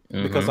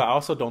 Because I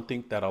also don't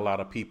think that a lot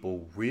of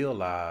people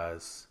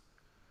realize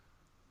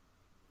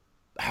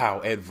how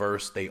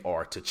adverse they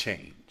are to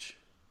change.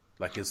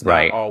 Like, it's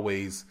not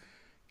always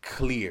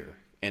clear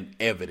and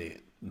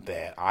evident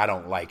that I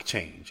don't like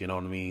change. You know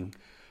what I mean?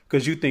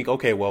 Because you think,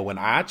 okay, well, when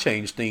I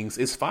change things,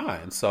 it's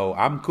fine. So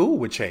I'm cool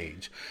with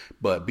change.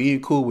 But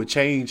being cool with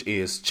change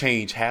is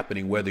change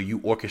happening whether you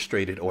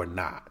orchestrate it or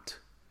not.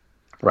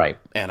 Right.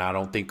 And I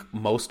don't think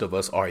most of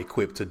us are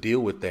equipped to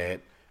deal with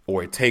that,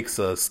 or it takes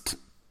us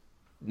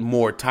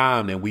more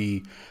time than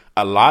we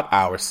allot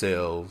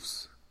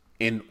ourselves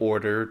in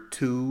order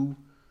to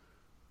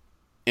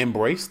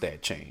embrace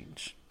that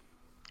change.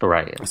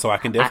 Right. So I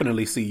can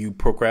definitely see you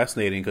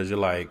procrastinating because you're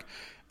like,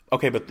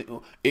 okay, but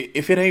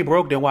if it ain't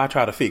broke, then why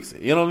try to fix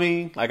it? You know what I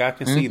mean? Like, I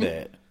can see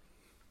that.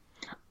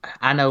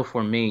 I know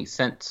for me,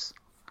 since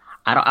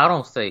I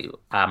don't say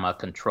I'm a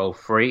control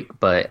freak,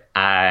 but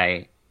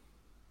I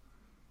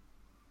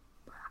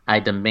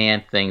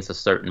demand things a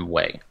certain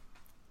way.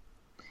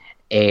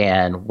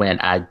 And when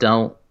I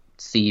don't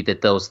see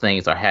that those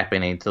things are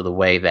happening to the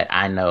way that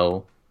I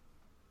know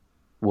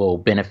will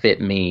benefit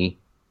me,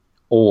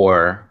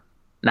 or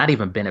not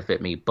even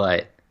benefit me,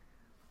 but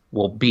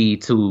will be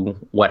to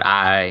what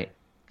I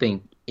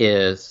think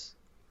is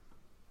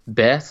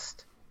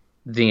best,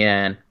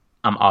 then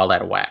I'm all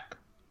out of whack.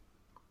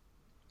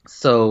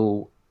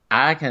 So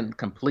I can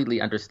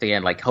completely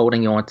understand, like,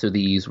 holding on to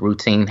these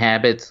routine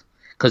habits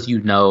because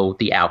you know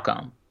the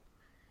outcome.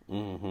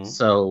 Mm-hmm.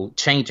 So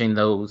changing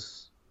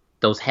those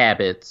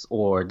habits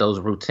or those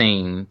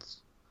routines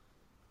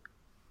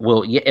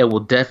it will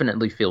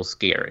definitely feel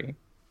scary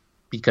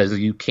because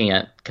you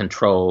can't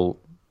control.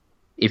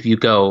 If you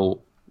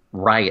go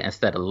right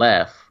instead of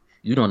left,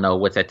 you don't know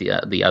what's at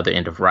the other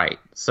end of right.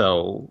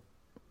 So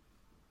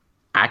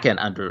I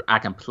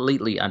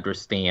completely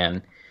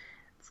understand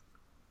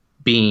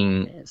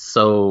being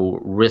so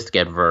risk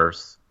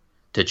adverse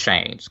to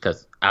change,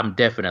 because I'm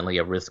definitely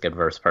a risk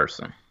adverse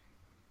person.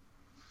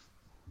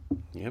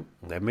 Yep,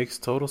 that makes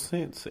total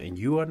sense, and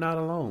you are not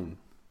alone.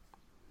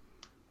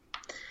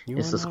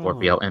 It's the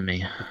Scorpio in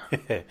me.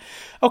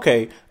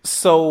 Okay,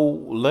 so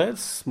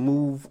let's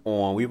move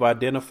on. We've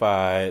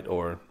identified,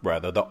 or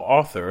rather, the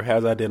author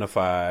has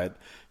identified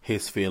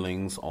his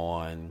feelings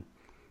on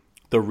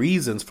the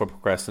reasons for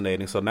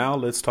procrastinating. So now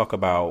let's talk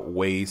about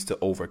ways to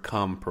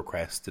overcome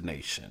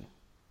procrastination.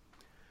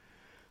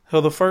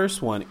 So the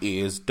first one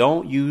is,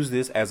 don't use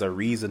this as a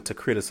reason to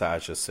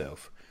criticize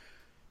yourself.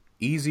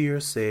 Easier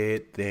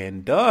said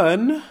than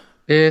done.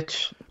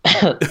 Bitch.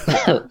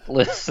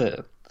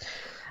 Listen,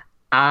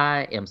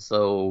 I am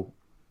so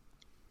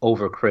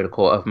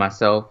overcritical of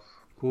myself.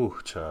 Ooh,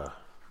 child.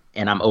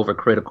 And I'm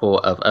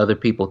overcritical of other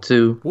people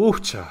too. Ooh,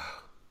 child.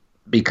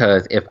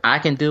 Because if I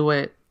can do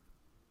it,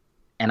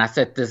 and I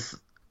set this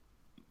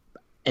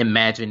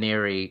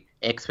imaginary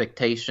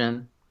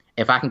expectation,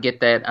 if I can get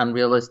that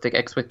unrealistic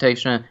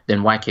expectation,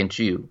 then why can't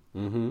you?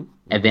 Mm-hmm.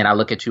 And then I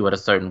look at you in a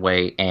certain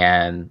way,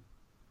 and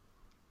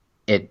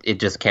it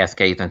just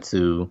cascades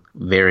into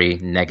very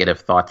negative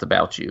thoughts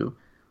about you.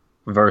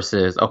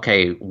 Versus,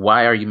 okay,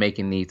 why are you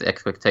making these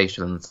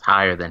expectations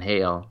higher than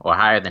hell or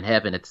higher than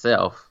heaven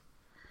itself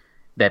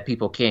that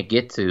people can't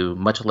get to,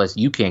 much less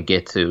you can't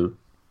get to?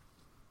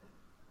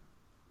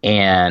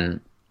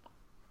 And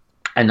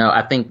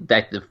I think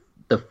that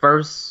the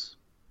first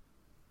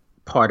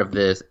part of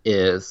this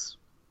is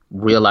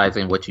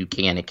realizing what you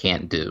can and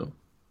can't do.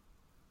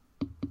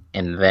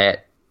 And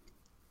that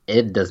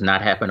it does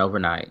not happen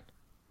overnight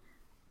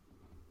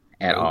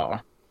at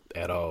all.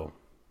 At all.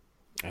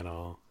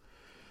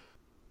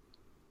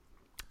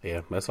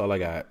 Yeah, that's all I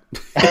got.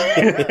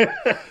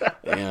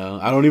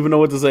 I don't even know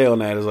what to say on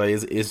that. It's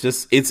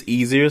like it's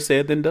easier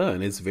said than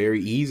done. It's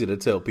very easy to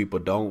tell people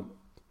don't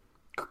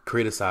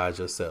criticize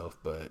yourself,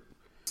 but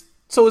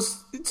so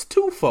it's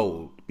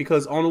twofold,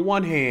 because on the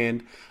one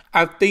hand,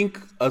 I think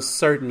a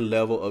certain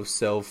level of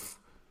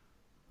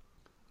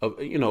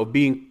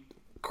being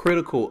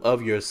critical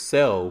of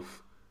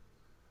yourself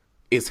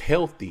is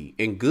healthy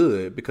and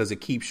good because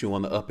it keeps you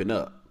on the up and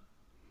up.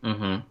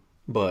 Mm-hmm.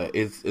 But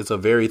it's a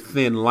very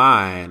thin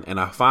line and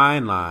a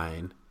fine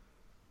line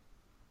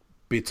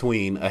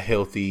between a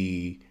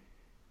healthy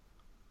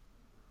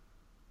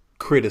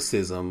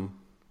criticism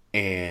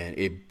and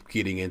it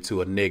getting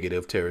into a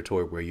negative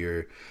territory where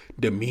you're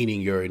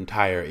demeaning your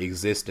entire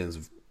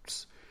existence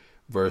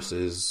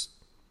versus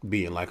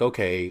being like,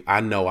 okay,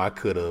 I know I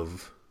could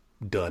have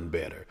done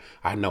better.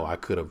 I know I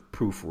could have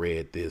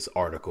proofread this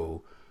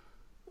article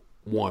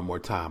one more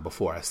time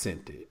before I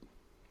sent it.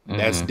 Mm-hmm.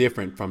 That's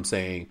different from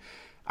saying,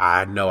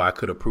 I know I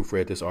could have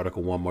proofread this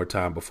article one more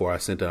time before I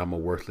sent it. I'm a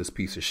worthless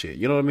piece of shit.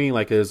 You know what I mean?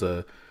 Like,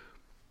 if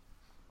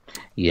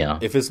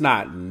it's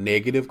not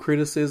negative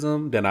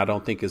criticism, then I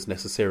don't think it's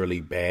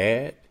necessarily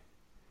bad.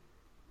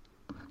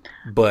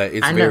 But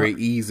it's very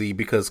easy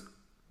because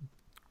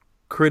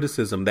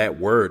criticism, that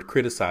word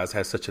criticize,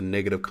 has such a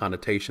negative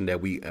connotation that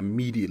we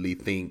immediately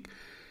think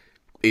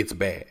it's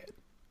bad.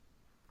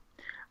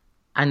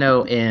 I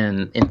know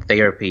in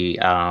therapy,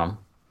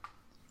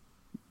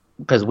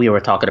 because we were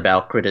talking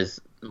about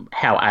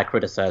how I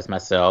criticize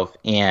myself,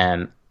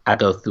 and I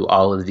go through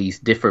all of these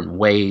different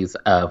ways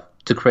of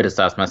to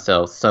criticize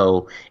myself.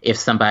 So if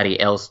somebody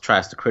else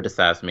tries to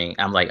criticize me,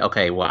 I'm like,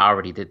 okay, well, I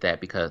already did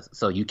that because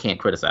so you can't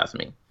criticize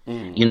me.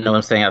 You know what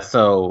I'm saying?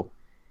 So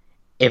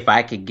if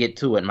I could get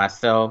to it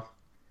myself,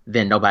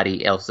 then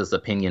nobody else's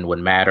opinion would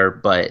matter.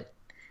 But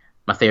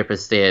my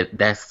therapist said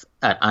that's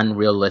an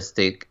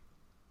unrealistic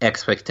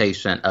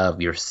expectation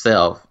of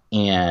yourself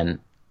and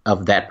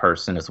of that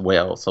person as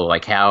well. So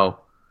like how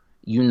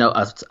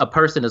a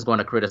person is going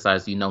to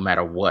criticize you no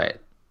matter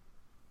what,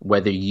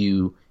 whether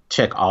you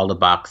check all the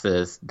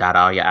boxes, dot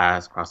all your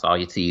I's, cross all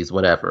your T's,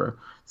 whatever.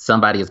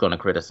 Somebody is going to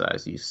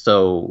criticize you.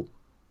 So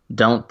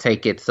don't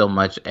take it so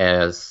much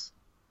as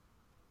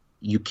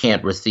you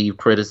can't receive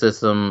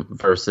criticism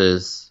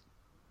versus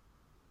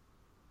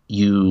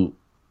you.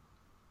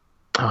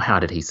 Oh, how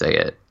did he say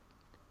it?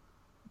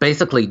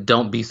 Basically,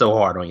 don't be so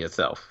hard on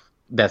yourself.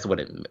 That's what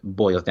it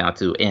boils down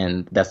to,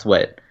 and that's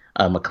what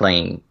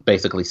McLean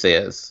basically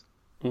says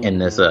in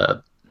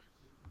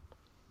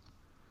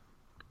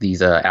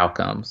these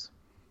outcomes.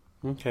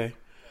 Okay.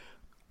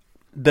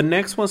 The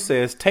next one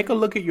says, take a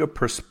look at your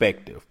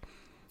perspective.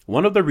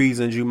 One of the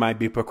reasons you might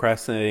be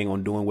procrastinating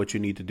on doing what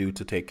you need to do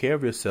to take care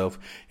of yourself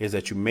is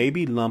that you may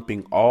be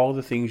lumping all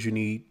the things you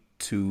need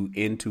to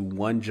into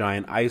one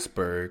giant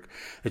iceberg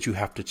that you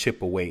have to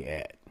chip away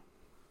at.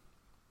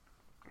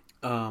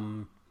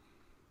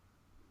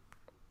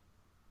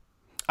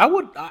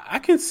 I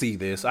can see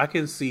this. I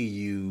can see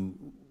you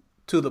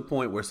to the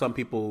point where some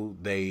people,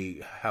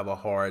 they have a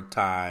hard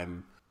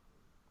time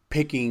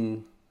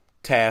picking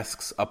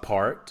tasks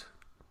apart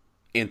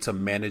into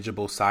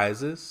manageable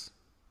sizes.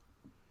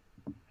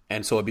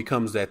 And so it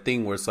becomes that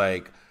thing where it's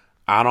like,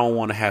 I don't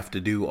want to have to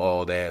do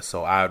all that,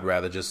 so I'd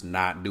rather just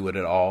not do it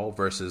at all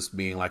versus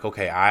being like,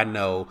 okay, I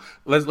know,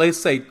 let's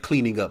say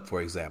cleaning up,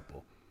 for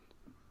example.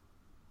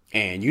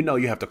 And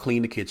you have to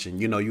clean the kitchen,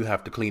 you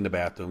have to clean the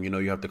bathroom,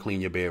 you have to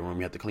clean your bedroom,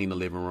 you have to clean the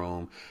living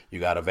room, you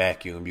got to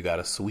vacuum, you got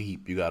to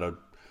sweep, you got to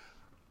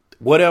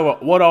what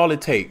all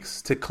it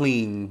takes to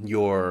clean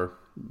your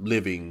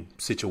living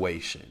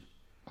situation.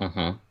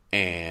 Mm-hmm.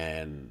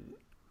 And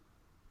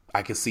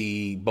I can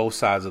see both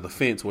sides of the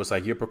fence where it's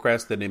like you're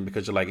procrastinating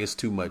because you're like, it's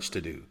too much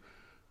to do.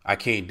 I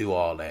can't do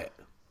all that.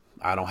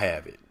 I don't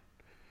have it.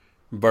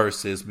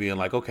 Versus being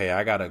like, okay,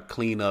 I got to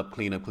clean up.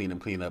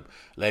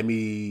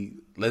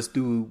 Let's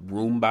do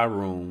room by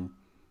room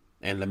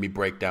and let me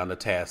break down the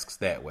tasks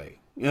that way.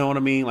 You know what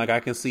I mean? Like I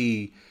can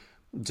see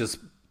just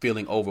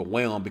feeling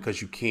overwhelmed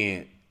because you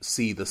can't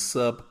see the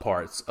sub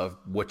parts of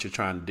what you're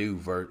trying to do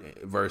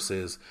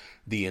versus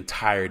the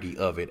entirety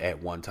of it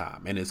at one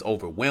time. And it's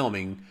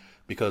overwhelming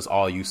because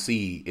all you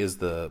see is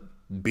the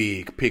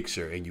big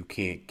picture and you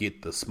can't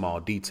get the small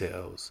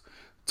details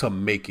to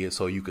make it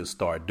so you can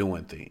start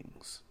doing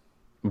things.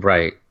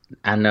 Right.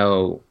 I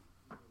know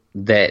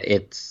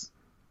that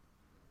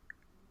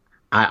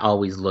I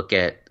always look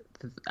at,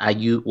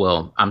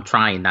 I'm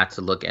trying not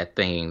to look at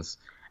things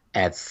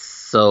as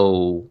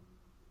so,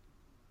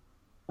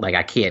 like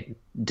I can't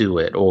do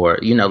it or,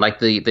 like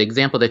the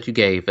example that you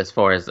gave as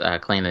far as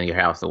cleaning your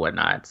house or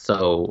whatnot.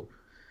 So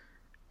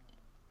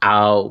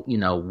I'll,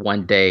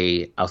 one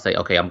day I'll say,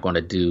 okay, I'm going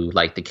to do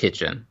like the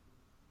kitchen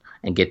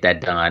and get that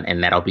done.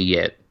 And that'll be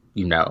it.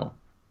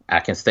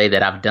 I can say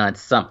that I've done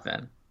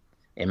something.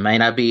 It may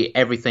not be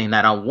everything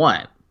that I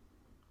want,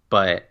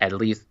 but at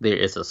least there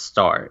is a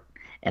start.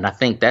 And I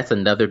think that's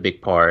another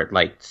big part,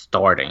 like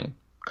starting,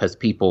 because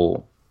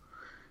people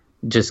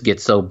just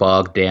get so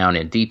bogged down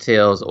in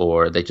details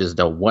or they just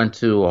don't want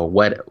to or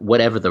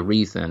whatever the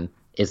reason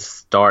is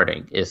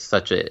starting is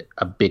such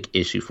a big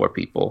issue for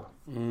people.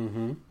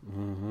 Mm-hmm.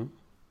 Mm-hmm.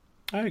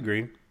 I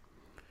agree.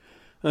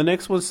 The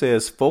next one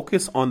says,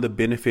 focus on the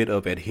benefit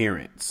of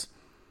adherence.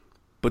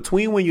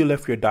 Between when you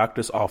left your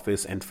doctor's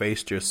office and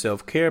faced your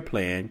self-care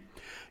plan,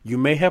 you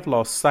may have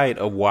lost sight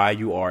of why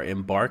you are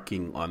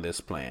embarking on this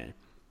plan.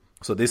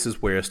 So this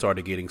is where it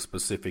started getting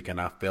specific,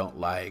 and I felt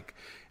like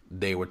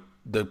the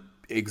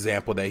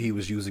example that he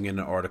was using in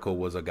the article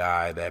was a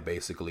guy that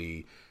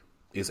basically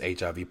is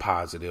HIV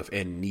positive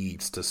and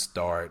needs to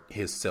start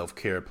his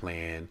self-care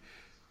plan,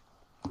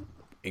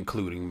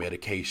 including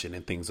medication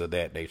and things of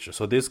that nature.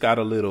 So this got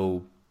a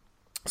little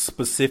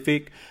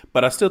specific,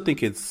 but I still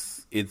think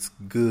it's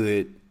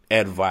good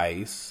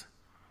advice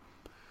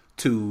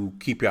to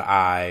keep your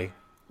eye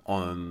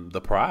on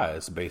the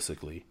prize,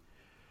 basically.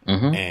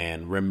 Mm-hmm.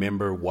 And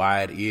remember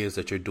why it is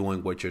that you're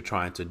doing what you're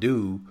trying to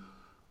do.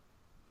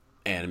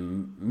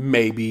 And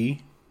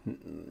maybe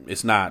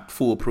it's not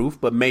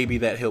foolproof, but maybe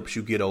that helps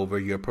you get over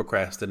your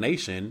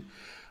procrastination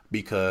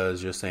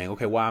because you're saying,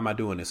 okay, why am I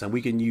doing this?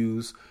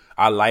 And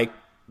I like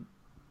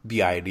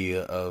the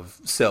idea of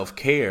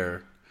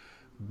self-care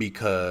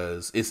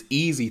because it's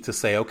easy to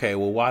say, okay,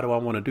 well, why do I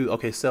want to do?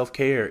 Okay,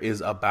 self-care is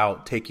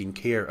about taking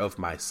care of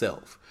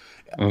myself.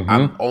 Mm-hmm.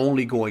 I'm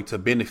only going to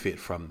benefit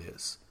from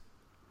this.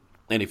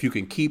 And if you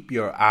can keep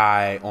your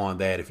eye on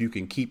that, if you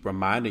can keep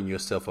reminding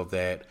yourself of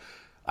that,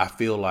 I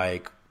feel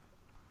like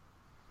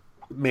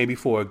maybe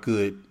for a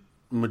good,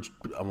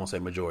 I won't say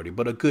majority,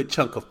 but a good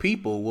chunk of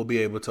people will be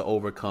able to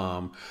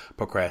overcome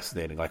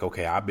procrastinating. Like,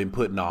 okay, I've been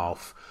putting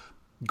off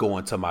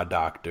going to my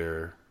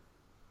doctor,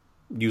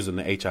 using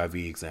the HIV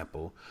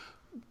example,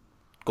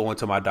 going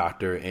to my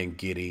doctor and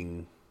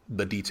getting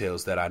the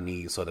details that I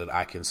need so that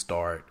I can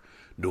start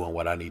doing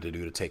what I need to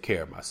do to take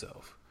care of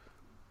myself.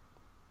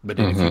 But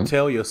then if you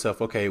tell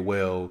yourself, okay,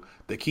 well,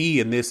 the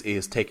key in this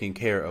is taking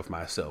care of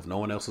myself. No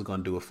one else is going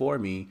to do it for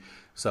me.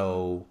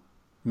 So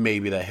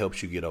maybe that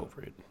helps you get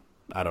over it.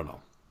 I don't know.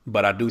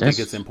 But I do think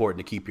it's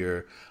important to keep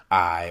your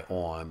eye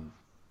on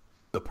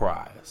the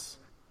prize.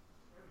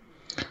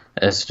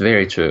 That's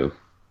very true.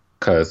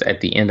 Because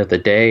at the end of the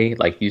day,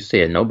 like you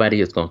said, nobody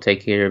is going to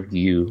take care of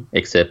you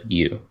except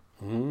you.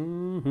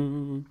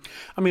 Mm-hmm.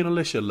 I mean,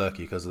 unless you're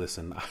lucky. Because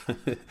listen,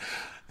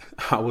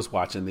 I was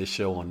watching this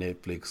show on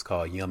Netflix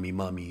called Yummy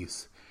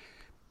Mummies.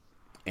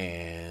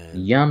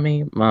 And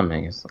Yummy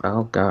Mummies.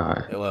 Oh,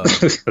 God. Well,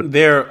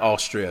 they're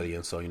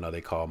Australian, so, they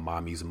call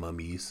mommies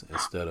mummies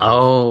instead of...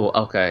 Oh,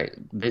 okay.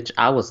 Bitch,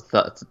 I was...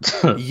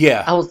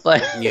 Yeah. I was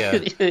like... Yeah.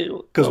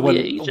 Because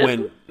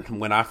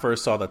when I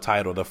first saw the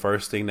title, the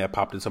first thing that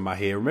popped into my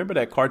head, remember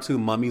that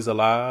cartoon Mummies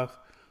Alive?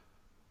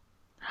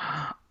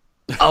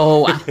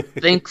 Oh, I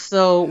think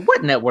so.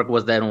 What network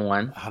was that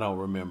on? I don't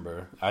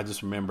remember. I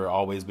just remember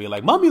always being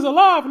like, Mummies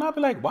alive! And I'd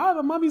be like, why are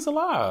the mummies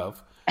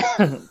alive?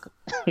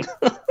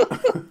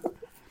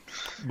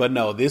 But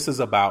no, this is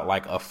about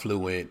like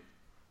affluent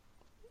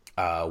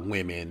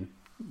women,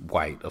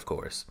 white, of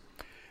course,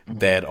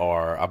 that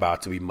are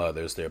about to be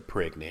mothers. They're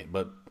pregnant.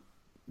 But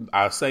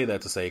I say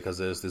that to say because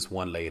there's this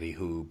one lady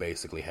who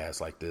basically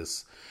has like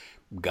this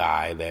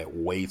guy that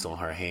waits on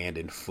her hand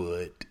and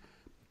foot,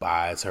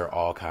 buys her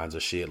all kinds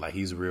of shit. Like,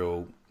 he's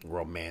real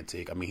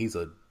romantic. I mean,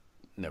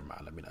 never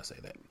mind, let me not say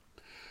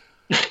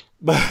that.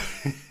 But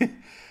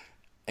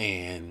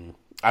and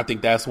I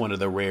think that's one of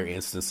the rare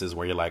instances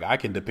where you're like, I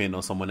can depend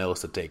on someone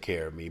else to take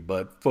care of me.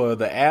 But for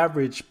the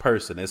average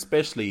person,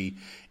 especially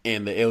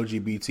in the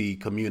LGBT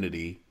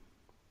community,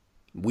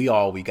 we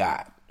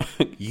got.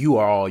 You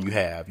are all you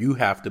have. You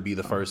have to be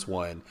the first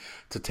one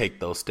to take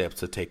those steps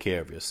to take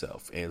care of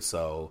yourself. And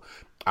so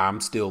I'm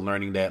still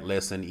learning that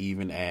lesson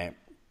even at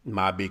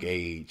my big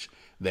age,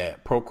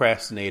 that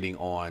procrastinating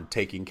on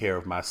taking care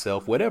of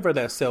myself, whatever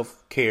that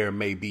self-care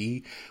may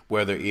be,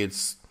 whether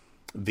it's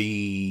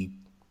the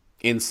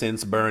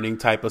incense burning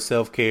type of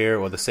self-care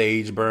or the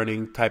sage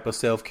burning type of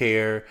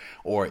self-care,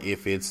 or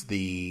if it's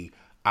the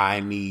I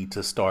need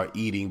to start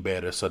eating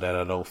better so that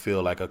I don't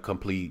feel like a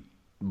complete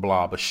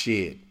blob of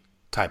shit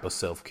type of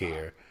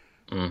self-care.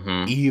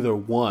 Either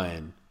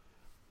one,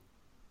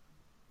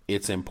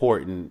 it's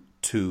important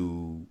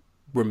to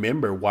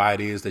remember why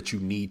it is that you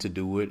need to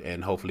do it,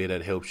 and hopefully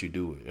that helps you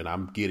do it. And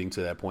I'm getting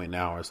to that point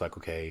now where it's like,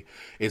 okay,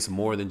 it's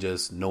more than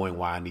just knowing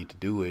why I need to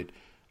do it.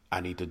 I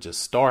need to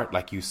just start,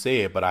 like you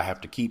said, but I have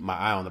to keep my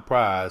eye on the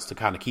prize to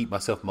kind of keep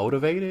myself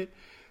motivated.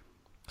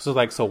 So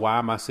like, so why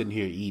am I sitting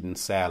here eating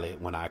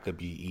salad when I could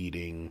be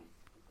eating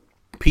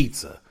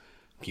pizza?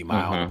 Keep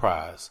my eye on the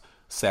prize.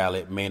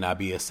 Salad may not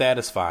be as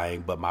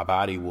satisfying, but my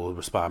body will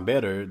respond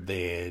better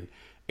than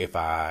if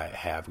I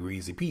have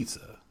greasy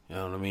pizza. You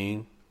know what I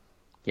mean?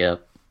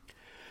 Yep.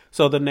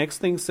 So the next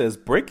thing says,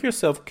 break your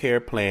self-care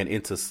plan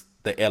into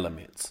the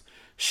elements.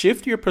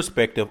 Shift your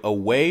perspective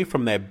away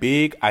from that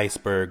big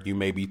iceberg you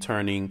may be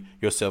turning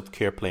your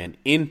self-care plan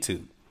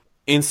into.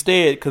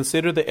 Instead,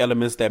 consider the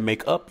elements that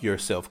make up your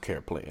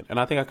self-care plan. And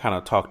I think I kind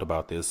of talked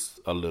about this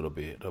a little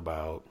bit,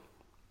 about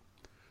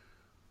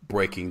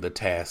breaking the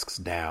tasks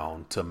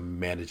down to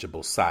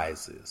manageable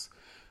sizes.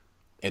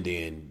 And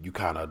then you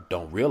kind of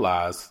don't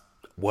realize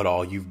what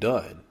all you've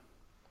done.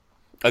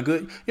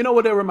 You know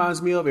what that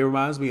reminds me of? It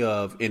reminds me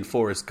of in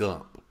Forrest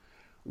Gump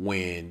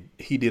when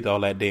he did all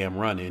that damn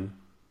running.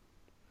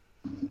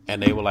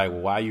 And they were like,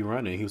 well, why are you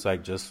running? He was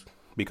like, just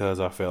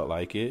because I felt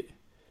like it.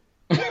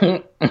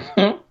 You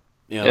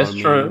know That's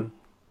true.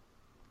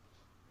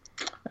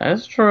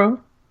 That's true.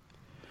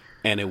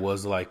 And it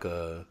was like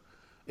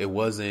it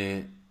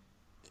wasn't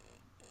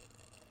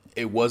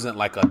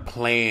like a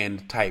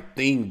planned type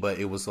thing, but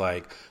it was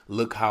like,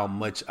 look how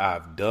much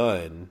I've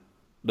done.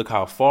 Look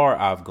how far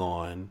I've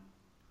gone.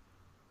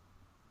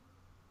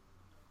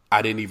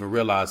 I didn't even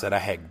realize that I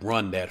had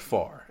run that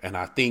far. And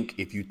I think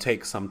if you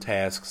take some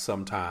tasks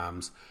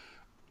sometimes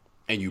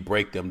and you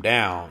break them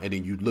down and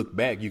then you look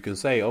back, you can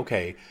say,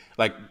 okay,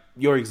 like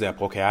your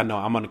example, okay, I know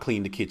I'm going to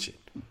clean the kitchen.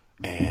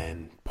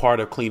 And part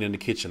of cleaning the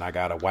kitchen, I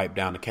got to wipe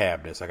down the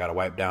cabinets. I got to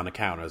wipe down the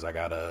counters. I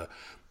got to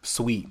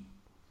sweep.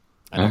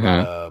 And I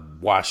got to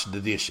wash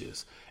the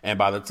dishes. And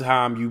by the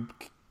time you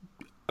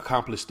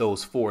accomplish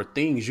those 4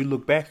 things, you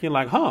look back and you're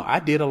like, I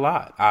did a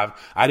lot.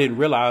 I didn't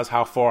realize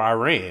how far I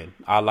ran,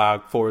 a la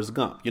Forrest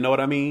Gump. You know what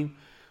I mean?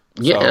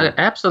 Yeah, So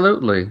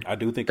absolutely. I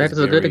do think That it's is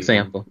a good very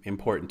example.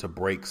 important to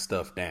break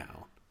stuff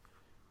down.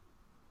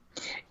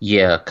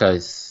 Yeah,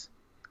 because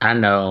I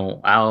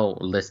know I'll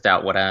list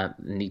out what I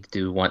need to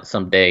do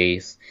some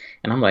days,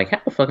 and I'm like,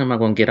 how the fuck am I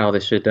going to get all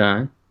this shit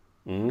done?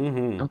 I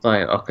was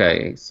like,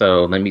 okay,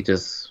 so let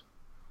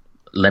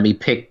me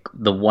pick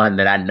the one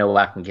that I know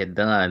I can get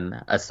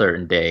done a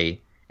certain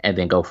day and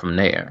then go from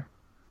there.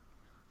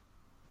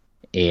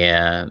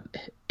 And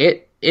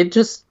it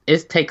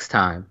takes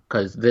time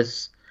because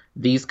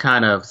these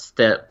kind of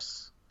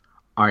steps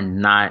are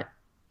not,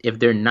 if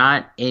they're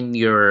not in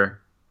your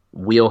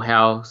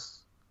wheelhouse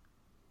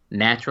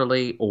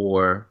naturally,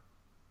 or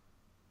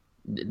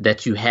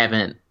that you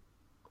haven't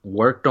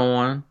worked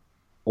on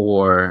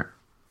or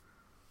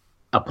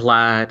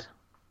applied,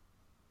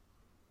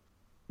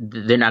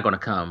 they're not going to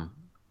come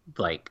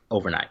like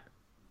overnight.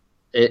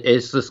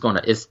 It's just going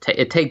to,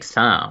 it takes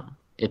time.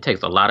 It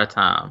takes a lot of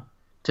time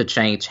to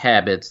change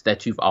habits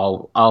that you've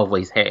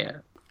always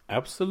had.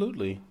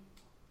 Absolutely.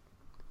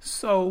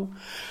 So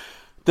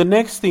the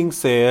next thing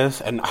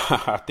says, and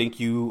I think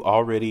you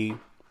already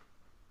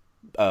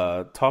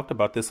talked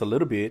about this a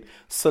little bit,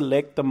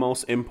 select the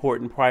most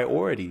important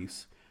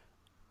priorities.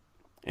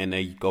 And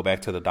then you go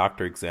back to the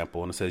doctor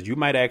example, and it says you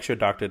might ask your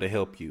doctor to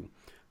help you.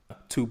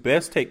 To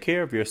best take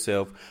care of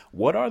yourself,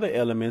 what are the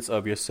elements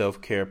of your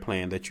self-care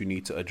plan that you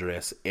need to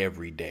address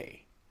every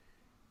day?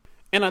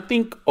 And I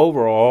think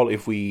overall,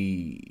 if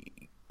we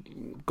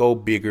go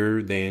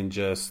bigger than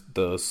just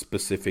the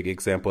specific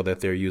example that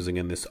they're using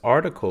in this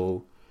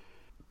article,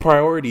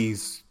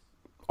 priorities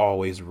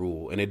always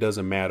rule, and it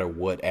doesn't matter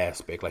what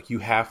aspect. Like, you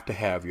have to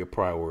have your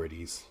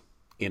priorities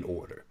in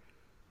order,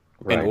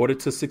 in order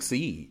to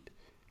succeed.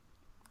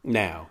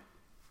 Now,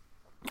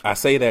 I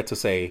say that to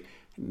say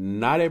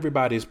not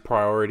everybody's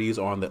priorities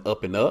are on the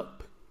up and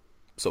up,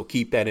 so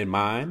keep that in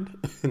mind.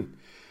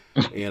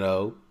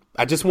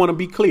 I just want to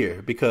be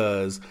clear,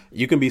 because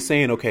you can be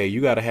saying, okay,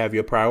 you got to have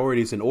your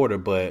priorities in order,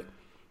 but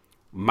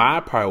my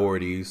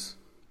priorities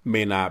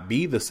may not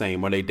be the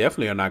same, or they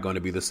definitely are not going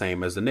to be the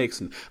same as the next.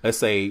 And let's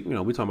say, we're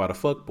talking about a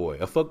fuckboy.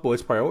 A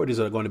fuckboy's priorities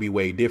are going to be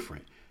way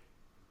different.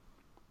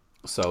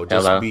 So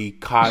just be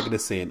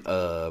cognizant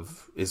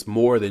of, it's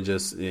more than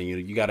just,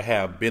 you got to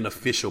have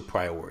beneficial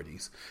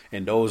priorities.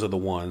 And those are the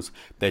ones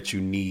that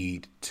you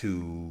need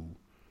to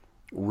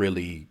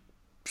really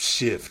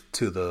shift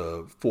to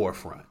the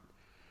forefront.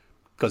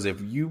 Because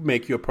if you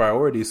make your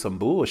priorities some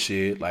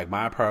bullshit, like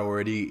my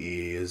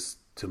priority is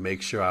to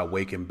make sure I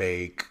wake and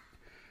bake,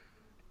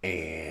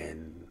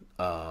 and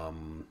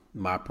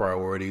my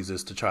priorities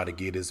is to try to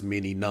get as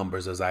many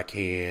numbers as I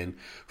can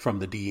from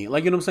the DM.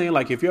 Like, you know what I'm saying?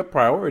 Like, if your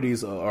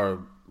priorities are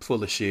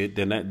full of shit,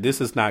 then this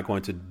is not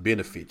going to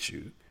benefit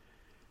you.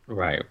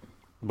 Right.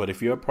 But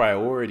if your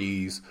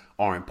priorities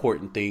are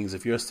important things,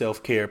 if your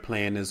self-care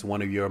plan is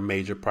one of your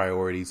major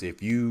priorities,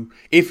 if you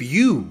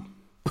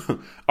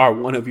are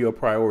one of your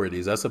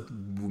priorities, that's a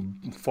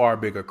far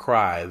bigger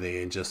cry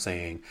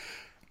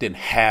than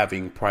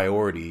having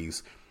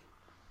priorities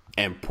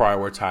and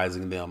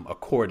prioritizing them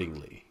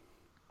accordingly.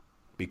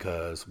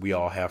 Because we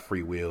all have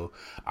free will.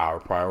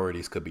 Our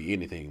priorities could be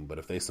anything, but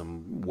if they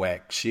some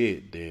whack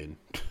shit, then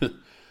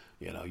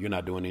you're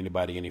not doing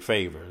anybody any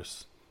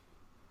favors.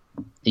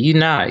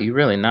 You're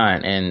really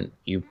not, and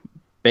you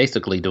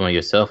basically doing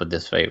yourself a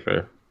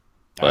disfavor.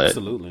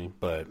 Absolutely,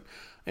 but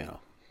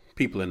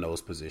people in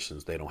those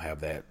positions, they don't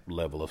have that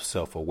level of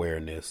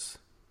self-awareness.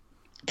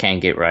 Can't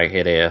get right,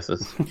 hit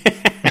asses.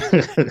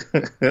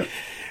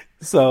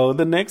 So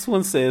the next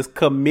one says,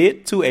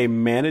 commit to a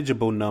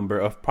manageable number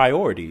of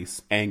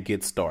priorities and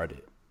get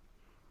started.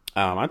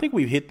 I think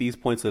we've hit these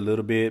points a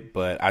little bit,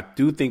 but I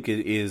do think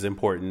it is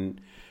important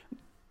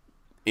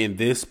in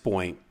this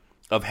point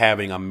of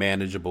having a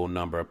manageable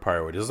number of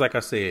priorities. Like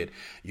I said,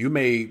 you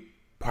may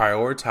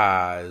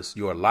prioritize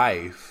your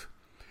life,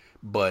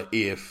 but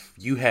if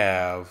you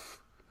have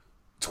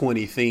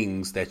 20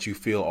 things that you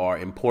feel are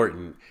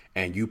important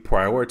and you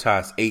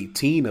prioritize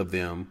 18 of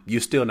them,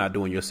 you're still not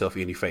doing yourself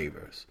any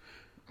favors.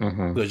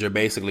 Because you're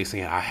basically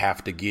saying, I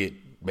have to get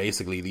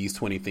basically these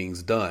 20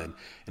 things done.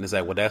 And it's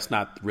like, well, that's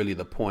not really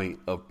the point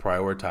of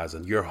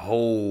prioritizing. Your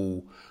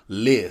whole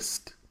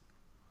list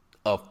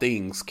of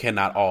things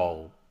cannot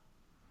all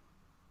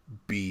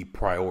be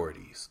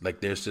priorities.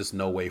 Like, there's just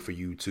no way for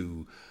you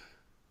to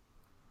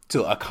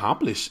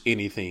accomplish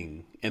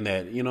anything in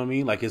that, you know what I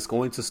mean? Like, it's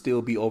going to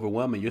still be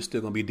overwhelming. You're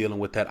still going to be dealing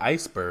with that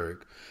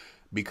iceberg,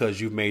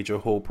 because you've made your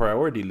whole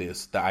priority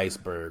list the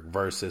iceberg,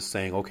 versus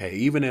saying, okay,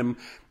 you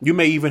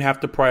may even have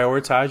to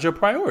prioritize your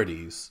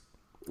priorities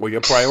or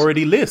your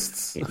priority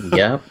lists.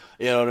 Yeah.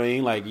 You know what I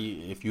mean? Like,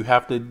 if you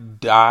have to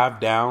dive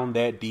down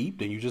that deep,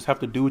 then you just have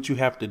to do what you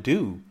have to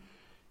do.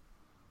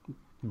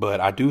 But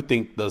I do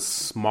think the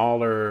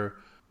smaller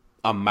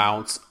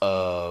amounts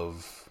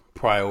of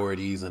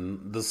priorities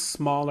and the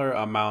smaller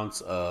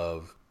amounts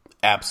of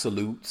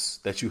absolutes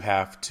that you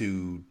have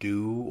to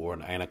do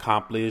and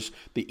accomplish,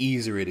 the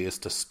easier it is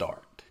to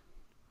start.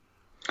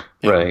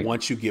 And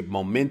once you get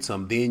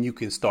momentum, then you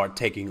can start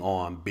taking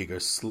on bigger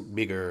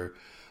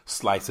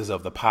slices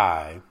of the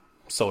pie,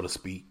 so to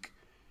speak.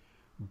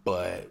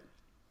 But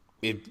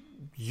it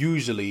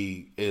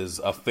usually is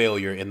a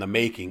failure in the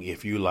making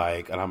if you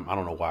like, and I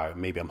don't know why,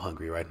 maybe I'm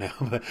hungry right now,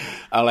 but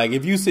I like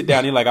if you sit down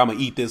and you're like, I'm gonna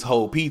eat this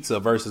whole pizza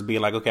versus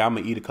being like, okay, I'm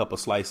gonna eat a couple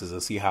slices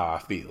and see how I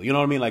feel. You know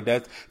what I mean? Like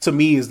that to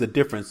me is the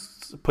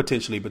difference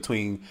potentially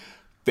between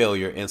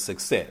failure and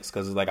success,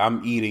 because it's like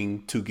I'm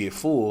eating to get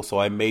full, so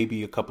I may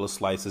be a couple of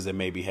slices and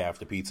maybe half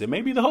the pizza,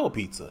 maybe the whole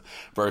pizza,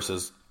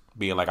 versus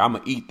being like, I'm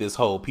gonna eat this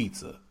whole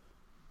pizza.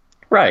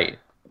 Right.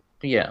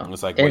 Yeah.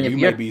 It's like, well, you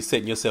may be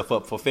setting yourself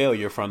up for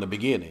failure from the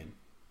beginning.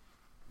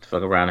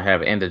 Fuck around and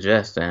have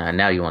indigestion, and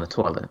now you on the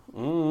toilet.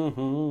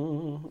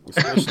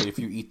 Especially if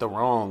you eat the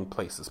wrong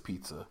place's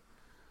pizza.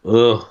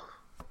 Ugh.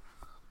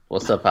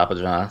 What's up, Papa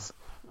John's?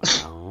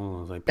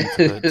 Oh, like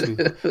Pizza Hut too.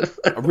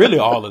 Really,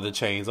 all of the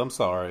chains. I'm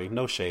sorry,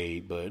 no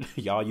shade, but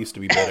y'all used to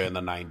be better in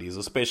the '90s,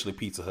 especially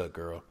Pizza Hut,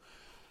 girl.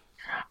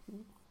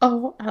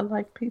 Oh, I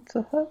like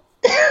Pizza Hut.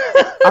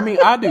 I mean,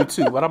 I do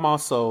too, but I'm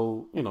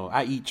also,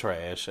 I eat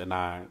trash, and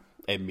I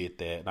admit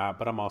that.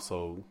 But I'm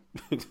also,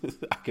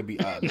 I can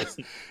be honest.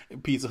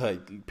 Pizza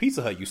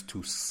Hut used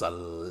to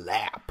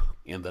slap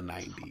in the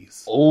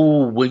 '90s.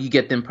 Oh, will you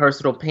get them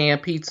personal pan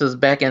pizzas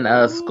back in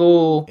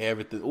school?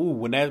 Everything.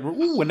 When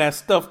that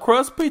stuffed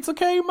crust pizza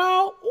came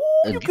out,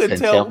 you couldn't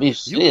tell me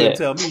shit. You couldn't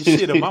tell me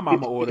shit. If my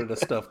mama ordered a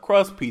stuffed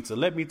crust pizza,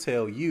 let me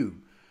tell you.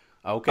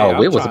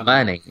 Okay, it was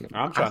money.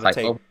 I'm trying to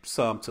take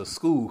some to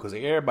school because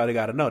everybody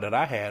got to know that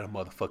I had a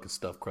motherfucking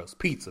stuffed crust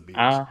pizza,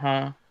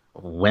 bitch.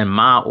 When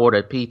Ma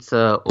ordered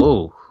pizza,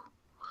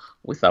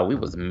 we thought we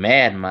was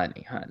mad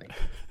money, honey.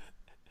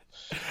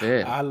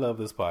 Shit. I love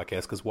this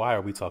podcast because why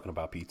are we talking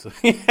about pizza?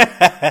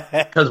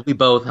 Because we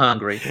both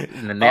hungry.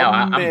 And now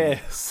I'm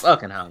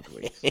fucking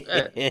hungry.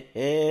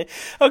 Okay,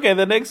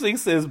 the next thing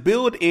says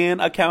build in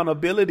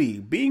accountability.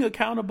 Being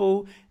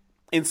accountable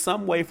in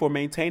some way for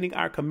maintaining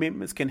our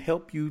commitments can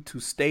help you to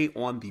stay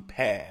on the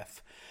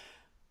path.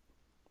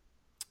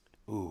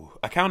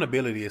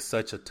 Accountability is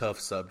such a tough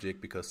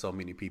subject because so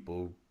many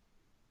people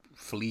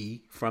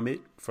flee from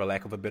it, for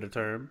lack of a better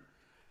term.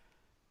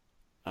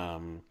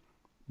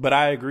 But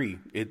I agree.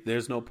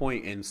 There's no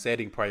point in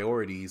setting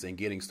priorities and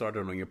getting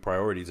started on your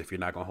priorities if you're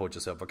not going to hold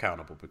yourself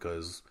accountable,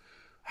 because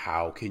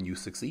how can you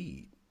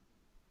succeed?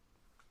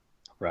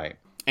 Right.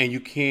 And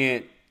you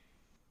can't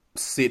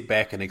sit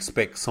back and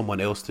expect someone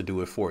else to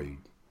do it for you.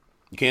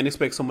 You can't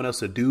expect someone else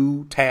to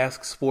do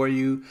tasks for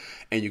you,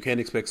 and you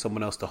can't expect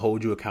someone else to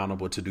hold you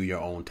accountable to do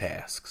your own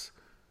tasks.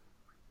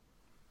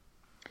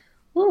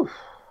 Whew.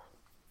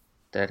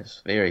 That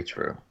is very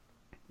true.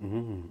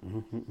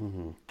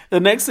 The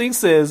next thing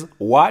says,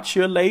 watch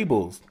your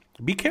labels.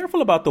 Be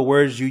careful about the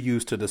words you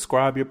use to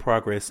describe your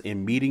progress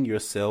in meeting your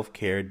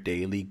self-care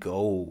daily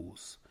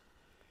goals.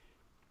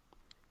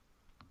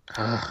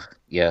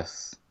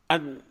 Yes. So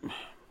I'm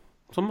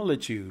going to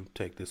let you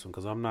take this one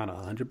because I'm not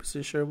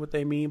 100% sure what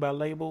they mean by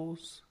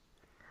labels.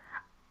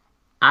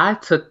 I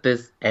took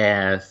this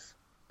as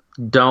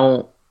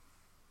I'm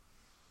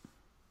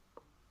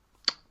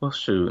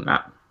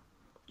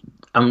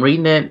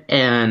reading it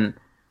and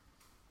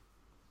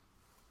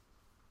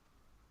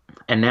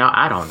now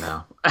I don't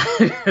know.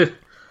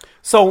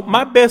 So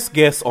my best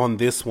guess on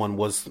this one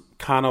was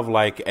kind of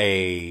like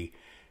a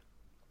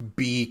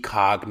be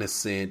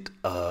cognizant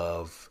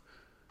of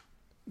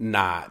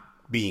not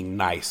being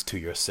nice to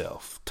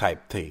yourself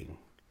type thing.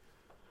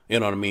 You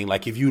know what I mean?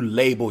 Like if you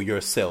label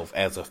yourself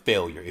as a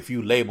failure, if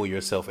you label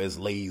yourself as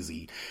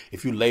lazy,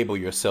 if you label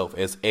yourself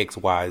as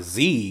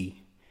XYZ,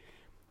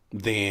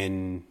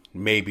 then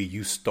maybe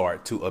you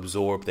start to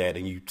absorb that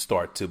and you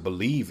start to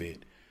believe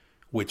it,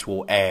 which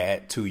will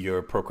add to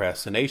your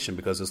procrastination,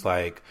 because it's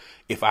like,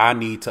 if I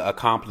need to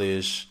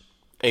accomplish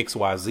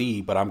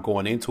XYZ, but I'm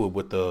going into it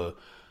with the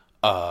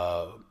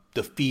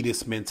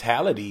defeatist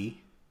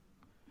mentality,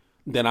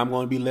 then I'm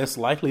going to be less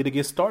likely to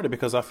get started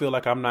because I feel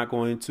like I'm not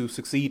going to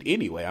succeed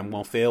anyway. I'm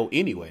going to fail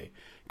anyway.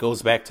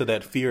 Goes back to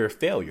that fear of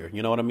failure.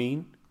 You know what I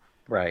mean?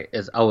 Right.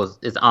 It's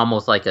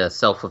almost like a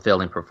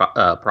self-fulfilling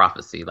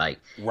prophecy. Like,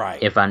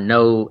 right. If I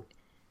know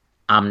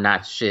I'm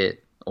not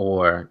shit,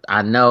 or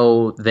I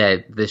know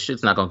that this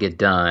shit's not going to get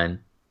done,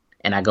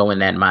 and I go in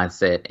that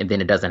mindset and then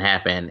it doesn't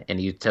happen,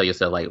 and you tell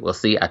yourself like, well,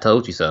 see, I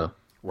told you so.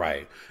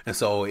 Right. And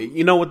so,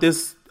 you know what,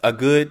 a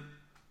good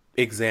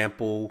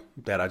example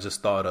that I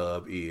just thought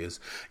of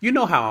is, you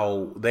know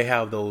how they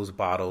have those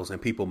bottles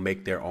and people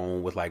make their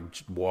own with like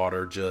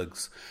water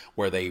jugs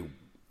where they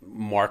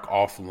mark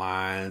off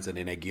lines and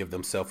then they give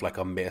themselves like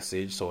a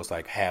message. So it's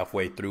like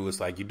halfway through,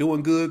 it's like, you're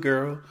doing good,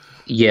 girl.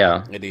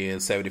 Yeah. And then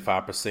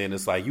 75%,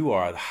 it's like, you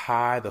are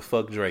high the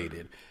fuck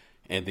drated.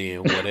 And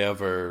then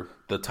whatever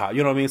the top,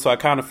 you know what I mean? So I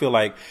kind of feel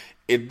like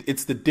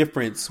it's the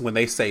difference when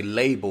they say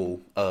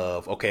label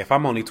of, okay, if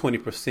I'm only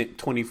 20%,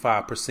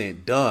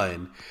 25%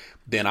 done,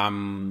 then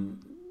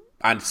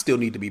I still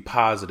need to be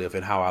positive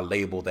in how I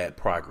label that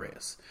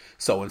progress.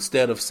 So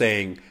instead of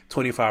saying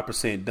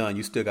 25% done,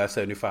 you still got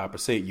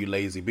 75%, you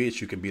lazy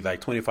bitch, you can be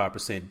like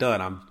 25%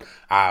 done.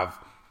 I've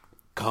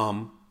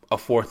come a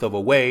fourth of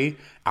a way.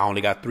 I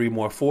only got 3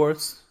 more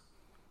fourths.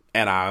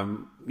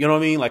 And you know what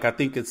I mean? Like, I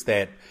think it's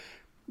that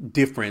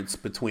difference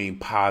between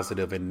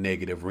positive and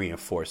negative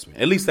reinforcement.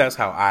 At least that's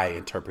how I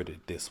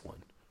interpreted this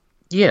one.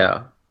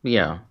 Yeah.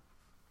 Yeah.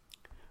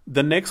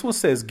 The next one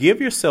says,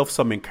 give yourself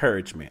some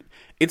encouragement.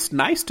 It's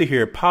nice to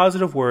hear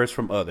positive words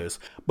from others,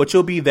 but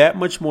you'll be that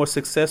much more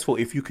successful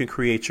if you can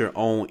create your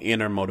own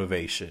inner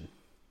motivation.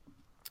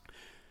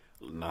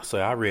 Now, so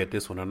I read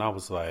this one and I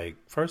was like,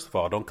 first of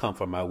all, don't come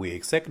for my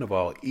wig. Second of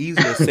all,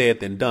 easier said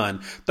than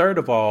done. Third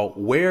of all,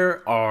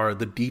 where are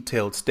the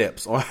detailed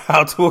steps on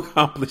how to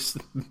accomplish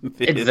this?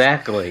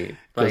 Exactly.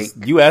 Like,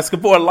 you asking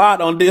for a lot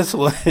on this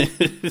one.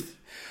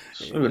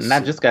 and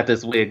I just got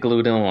this wig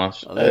glued on.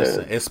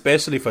 Listen,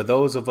 especially for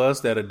those of us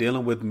that are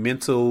dealing with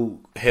mental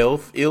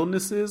health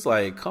illnesses,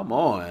 like, come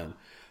on.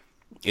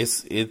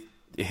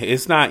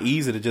 It's not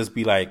easy to just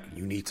be like,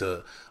 you need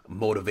to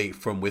motivate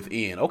from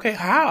within. Okay,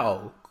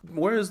 how?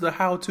 Where's the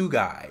how-to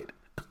guide?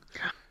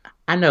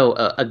 I know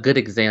a good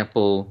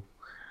example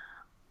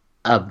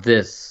of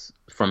this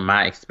from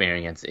my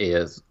experience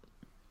is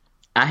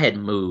I had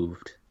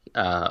moved,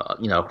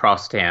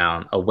 across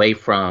town away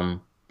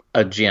from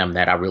a gym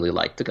that I really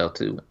like to go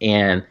to.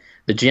 And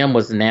the gym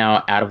was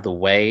now out of the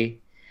way.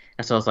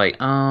 And so I was like,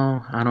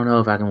 oh, I don't know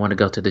if I can want to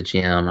go to the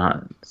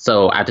gym.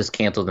 So I just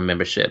canceled the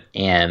membership.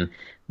 And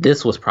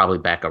this was probably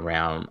back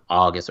around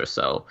August or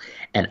so.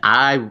 And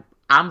I'm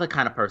the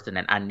kind of person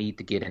that I need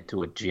to get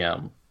into a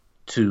gym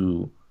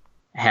to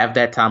have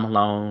that time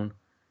alone,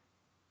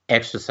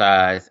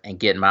 exercise, and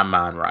get my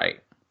mind right.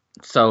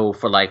 So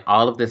for like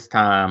all of this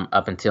time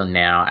up until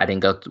now, I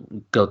didn't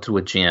go to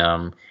a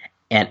gym,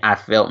 and I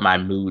felt my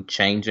mood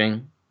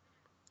changing.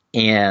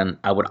 And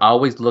I would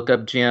always look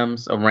up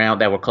gyms around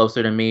that were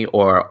closer to me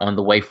or on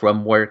the way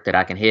from work that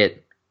I can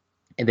hit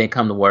and then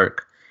come to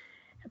work.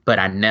 But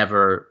I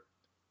never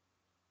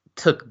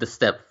took the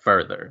step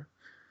further.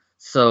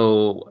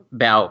 So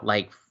about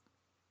like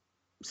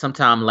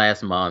sometime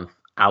last month,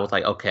 I was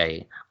like,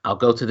 okay, I'll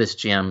go to this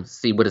gym,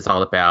 see what it's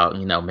all about.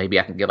 Maybe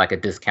I can get like a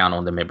discount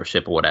on the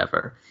membership or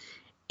whatever.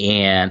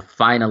 And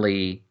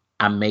finally,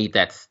 I made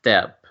that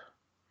step.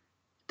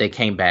 They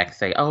came back and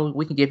say, oh,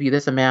 we can give you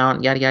this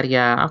amount, yada, yada,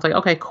 yada. I was like,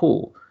 okay,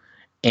 cool.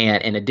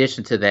 And in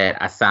addition to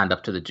that, I signed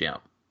up to the gym.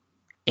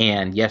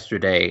 And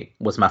yesterday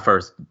was my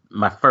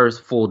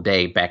first full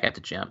day back at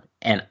the gym.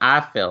 And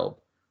I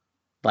felt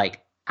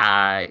like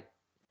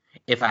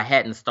if I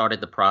hadn't started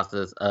the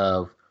process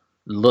of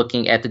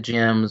looking at the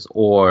gyms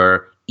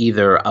or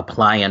either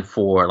applying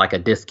for like a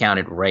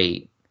discounted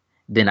rate,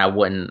 then I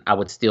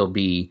would still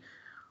be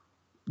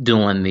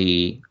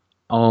doing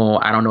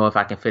I don't know if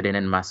I can fit it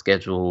in my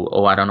schedule,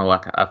 or I don't know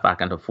if I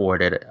can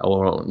afford it,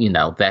 or,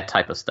 that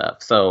type of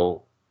stuff.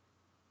 So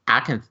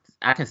I can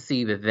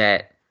see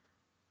that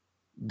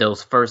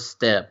those first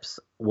steps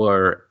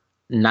were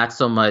not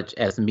so much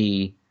as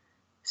me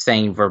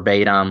saying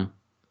verbatim,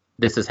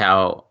 this is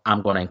how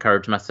I'm going to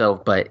encourage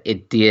myself, but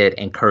it did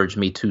encourage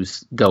me to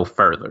go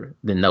further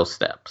than those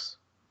steps.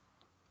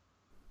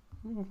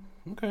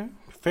 Okay,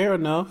 fair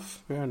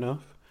enough.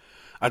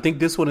 I think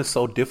this one is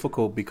so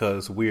difficult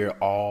because we're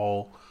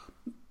all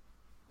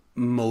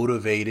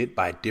motivated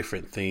by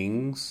different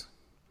things.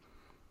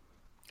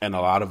 And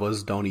a lot of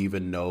us don't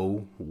even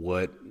know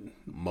what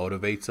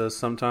motivates us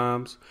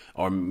sometimes.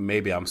 Or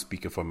maybe I'm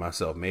speaking for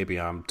myself. Maybe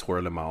I'm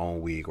twirling my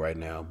own wig right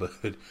now, but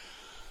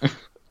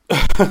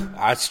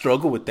I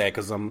struggle with that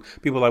because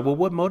people are like, well,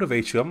 what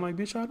motivates you? I'm like,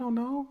 bitch, I don't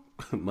know.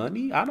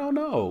 Money? I don't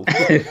know.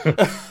 I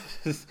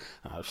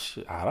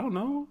don't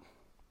know.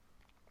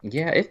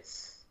 Yeah,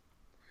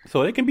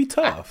 so it can be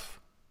tough.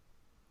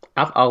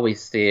 I've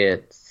always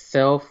said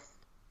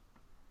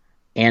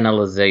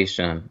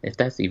self-analyzation, if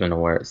that's even a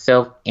word,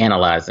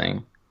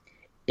 self-analyzing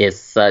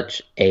is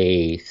such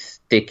a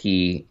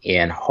sticky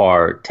and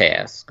hard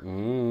task.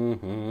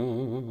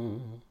 Mm-hmm.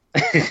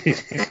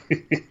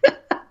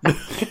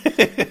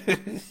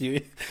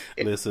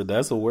 Listen,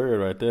 that's a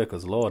word right there,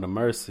 because Lord of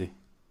mercy.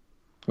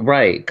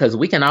 Right, because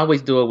we can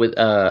always do it with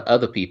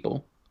other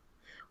people.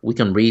 We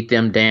can read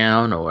them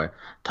down or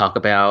talk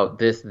about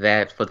this,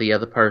 that for the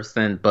other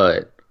person.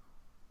 But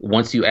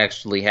once you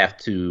actually have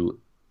to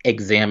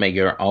examine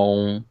your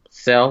own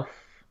self,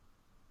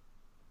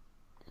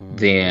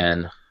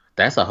 then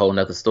that's a whole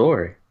nother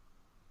story.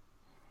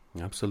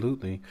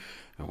 Absolutely.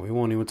 And we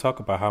won't even talk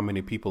about how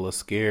many people are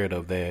scared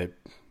of that.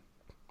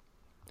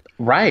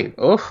 Right.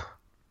 Oof.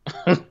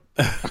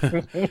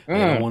 They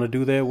don't want to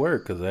do that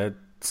work because that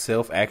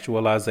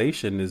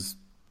self-actualization is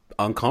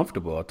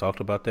uncomfortable. I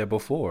talked about that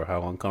before,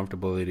 how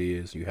uncomfortable it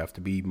is. You have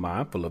to be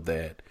mindful of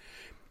that.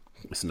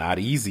 It's not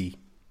easy.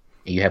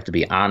 You have to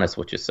be honest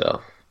with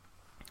yourself.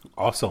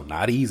 Also,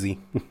 not easy.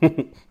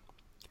 It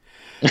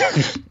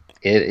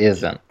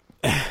isn't.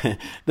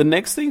 The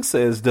next thing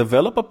says,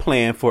 develop a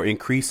plan for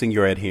increasing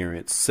your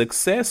adherence.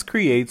 Success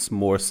creates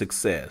more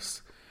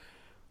success.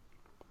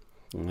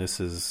 And this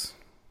is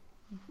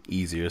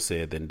easier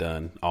said than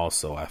done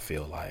also, I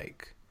feel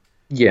like.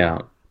 Yeah.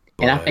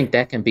 And I think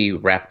that can be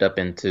wrapped up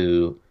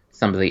into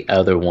some of the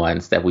other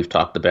ones that we've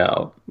talked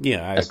about.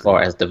 Yeah, as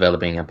far as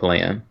developing a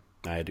plan.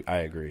 I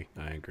agree.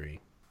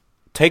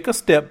 Take a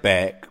step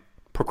back.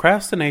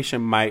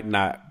 Procrastination might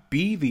not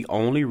be the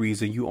only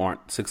reason you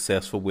aren't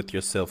successful with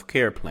your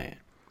self-care plan.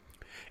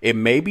 It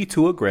may be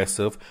too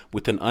aggressive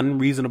with an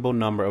unreasonable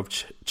number of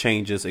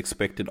changes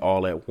expected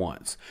all at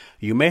once.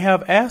 You may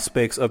have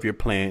aspects of your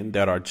plan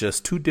that are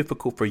just too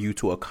difficult for you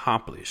to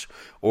accomplish,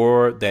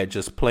 or that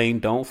just plain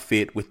don't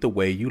fit with the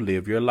way you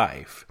live your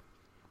life.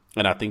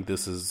 And I think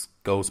this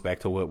goes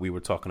back to what we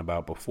were talking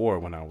about before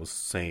when I was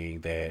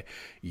saying that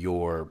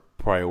your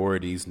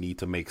priorities need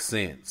to make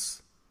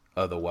sense.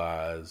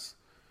 Otherwise,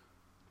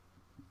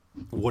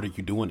 what are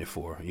you doing it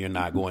for? You're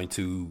not going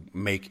to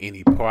make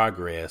any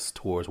progress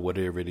towards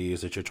whatever it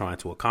is that you're trying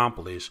to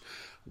accomplish,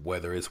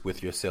 whether it's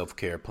with your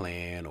self-care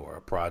plan or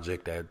a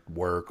project at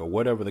work or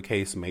whatever the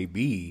case may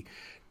be.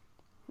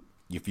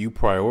 If you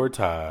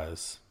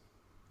prioritize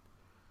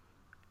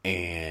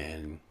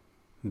and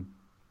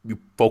you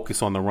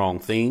focus on the wrong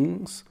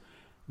things,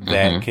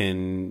 that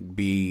can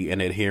be an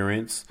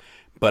adherence.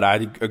 But I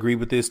agree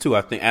with this too.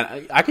 I think,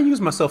 and I can use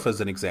myself as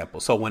an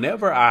example. So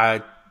whenever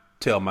I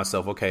tell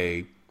myself,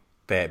 okay,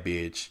 fat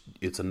bitch,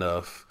 it's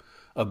enough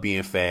of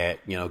being fat,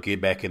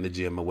 get back in the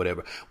gym or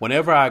whatever.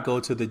 Whenever I go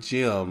to the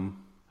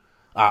gym,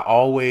 I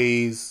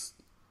always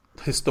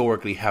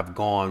historically have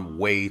gone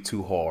way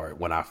too hard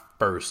when I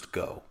first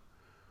go.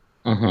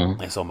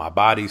 And so my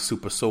body's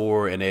super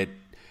sore, and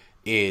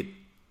it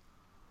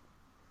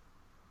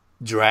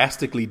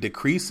drastically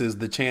decreases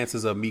the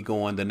chances of me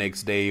going the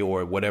next day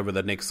or whatever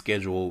the next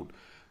scheduled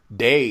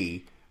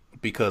day,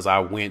 because I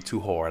went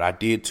too hard. I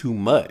did too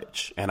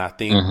much. And I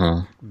think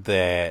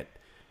that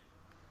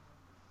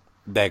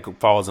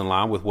falls in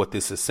line with what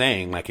this is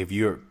saying. Like, if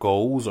your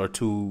goals are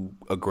too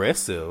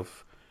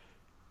aggressive,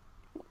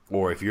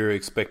 or if you're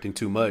expecting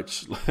too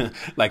much,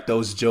 like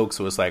those jokes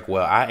where it's like,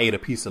 well, I ate a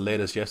piece of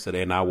lettuce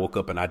yesterday and I woke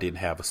up and I didn't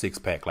have a six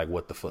pack. Like,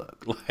 what the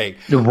fuck? Like,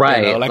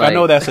 right. Like, I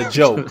know that's a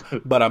joke,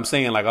 but I'm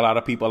saying, like, a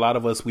lot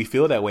of us, we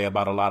feel that way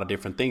about a lot of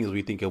different things.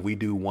 We think if we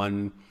do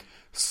one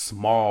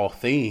small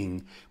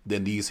thing,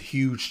 then these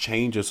huge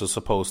changes are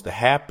supposed to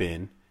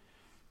happen,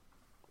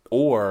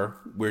 or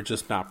we're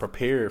just not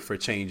prepared for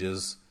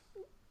changes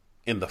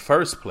in the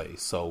first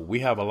place. So we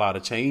have a lot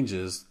of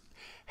changes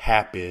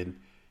happen,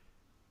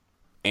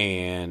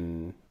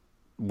 and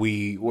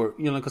we're,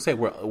 like I said,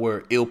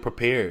 we're ill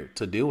prepared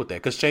to deal with that,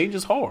 because change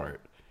is hard.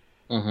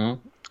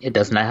 It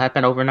does not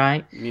happen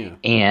overnight. Yeah.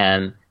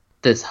 And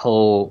that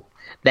whole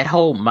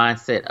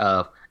mindset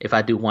of, if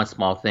I do one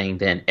small thing,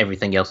 then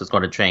everything else is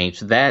going to change.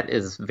 That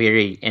is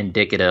very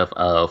indicative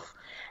of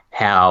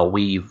how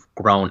we've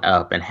grown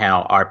up and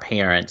how our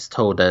parents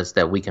told us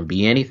that we can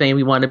be anything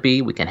we want to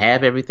be, we can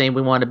have everything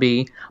we want to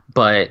be,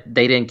 but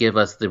they didn't give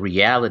us the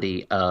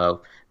reality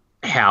of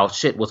how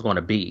shit was going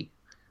to be.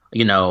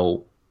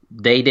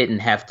 They didn't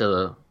have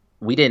to,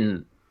 we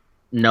didn't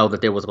know that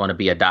there was going to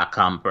be a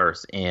dot-com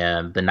burst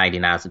in the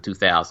 99s and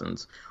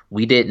 2000s.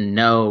 We didn't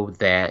know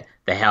that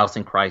the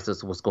housing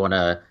crisis was going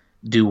to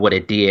do what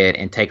it did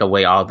and take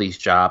away all these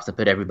jobs and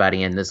put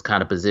everybody in this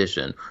kind of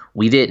position.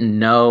 We didn't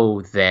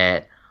know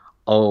that,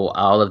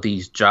 all of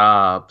these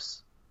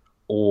jobs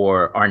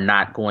are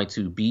not going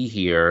to be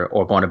here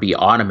or going to be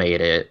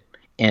automated,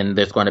 and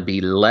there's going to be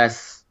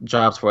less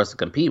jobs for us to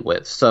compete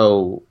with.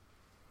 So,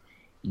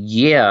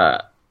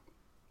 yeah,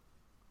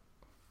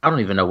 I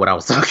don't even know what I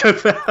was talking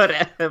about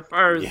at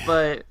first,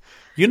 but...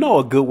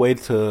 a good way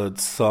to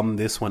sum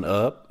this one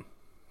up?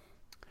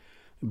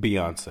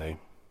 Beyonce.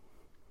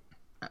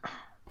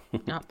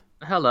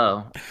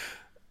 Hello.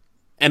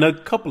 In a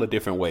couple of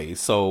different ways.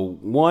 So,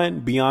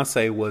 one,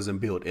 Beyonce wasn't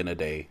built in a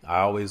day. I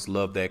always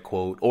love that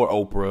quote. Or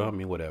Oprah. I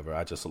mean, whatever.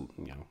 I just, I'm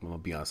a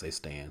Beyonce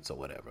stan, so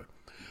whatever.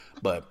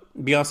 But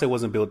Beyonce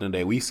wasn't built in a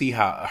day. We see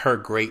her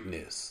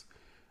greatness,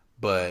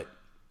 but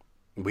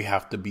we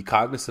have to be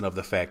cognizant of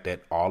the fact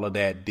that all of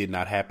that did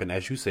not happen,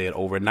 as you said,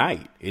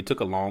 overnight. It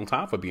took a long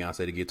time for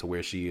Beyonce to get to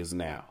where she is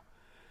now.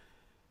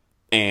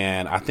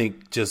 And I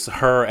think just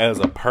her as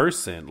a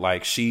person,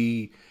 like,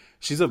 she's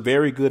a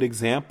very good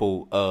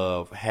example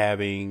of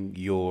having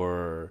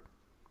your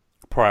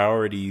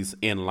priorities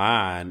in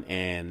line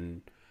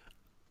and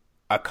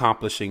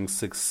accomplishing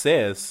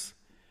success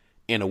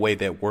in a way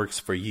that works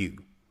for you.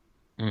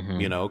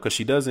 Because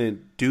she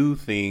doesn't do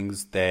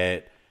things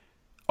that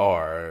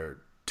are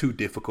too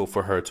difficult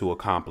for her to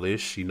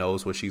accomplish. She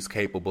knows what she's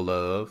capable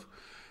of.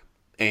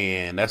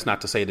 And that's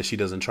not to say that she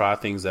doesn't try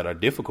things that are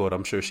difficult.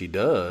 I'm sure she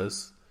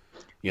does.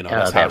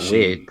 That's how that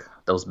wig,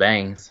 those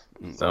bangs.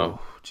 So,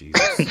 oh,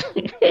 Jesus.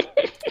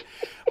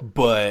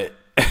 But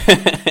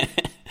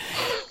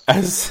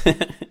I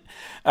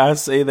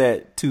say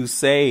that to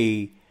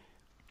say,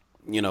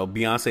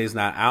 Beyonce is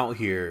not out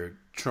here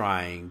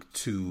trying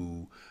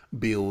to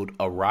build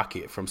a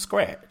rocket from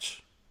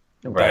scratch.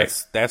 Right.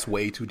 That's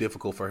way too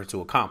difficult for her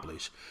to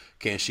accomplish.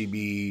 Can she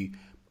be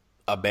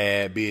a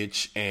bad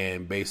bitch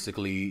and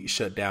basically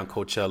shut down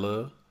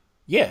Coachella?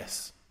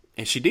 Yes.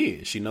 And she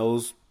did. She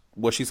knows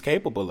what she's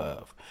capable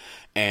of.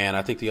 And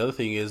I think the other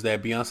thing is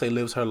that Beyonce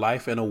lives her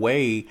life in a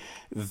way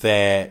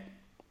that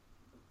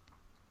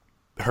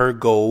her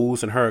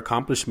goals and her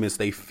accomplishments,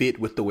 they fit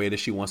with the way that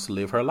she wants to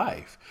live her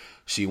life.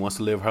 She wants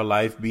to live her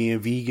life being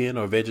vegan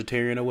or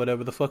vegetarian or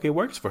whatever the fuck it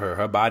works for her.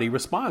 Her body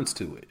responds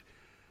to it.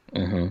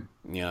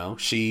 Mm-hmm. You know,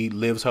 she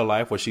lives her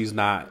life where she's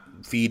not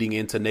feeding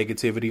into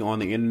negativity on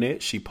the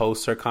internet. She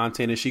posts her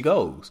content as she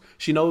goes.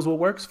 She knows what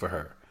works for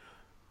her.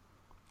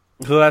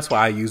 So that's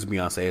why I use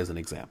Beyonce as an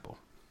example.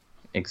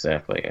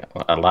 Exactly.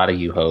 A lot of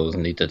you hoes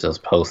need to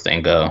just post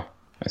and go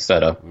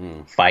instead of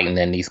fighting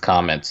in these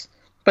comments.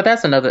 But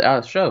that's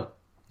another show.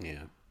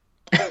 Yeah.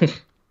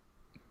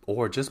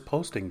 Or just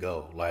post and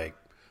go. Like,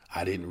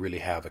 I didn't really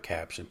have a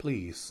caption.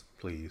 Please.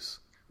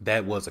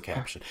 That was a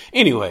caption.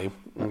 Anyway,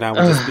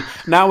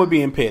 now we're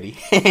being petty.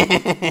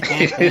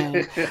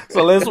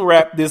 So let's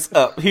wrap this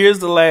up. Here's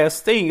the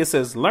last thing. It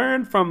says,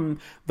 learn from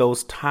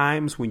those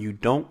times when you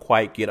don't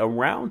quite get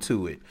around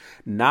to it.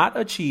 Not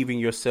achieving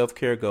your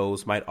self-care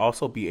goals might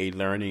also be a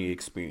learning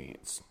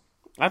experience.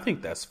 I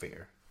think that's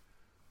fair.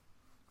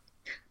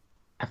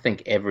 I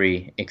think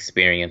every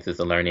experience is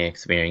a learning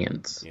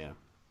experience. Yeah.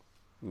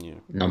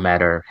 No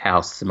matter how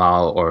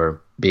small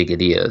or big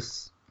it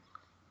is.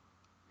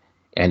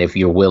 And if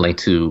you're willing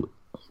to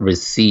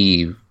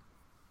receive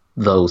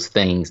those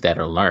things that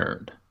are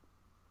learned.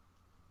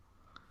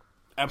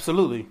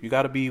 Absolutely. You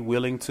got to be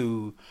willing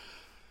to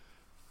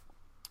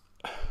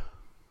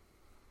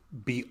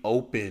be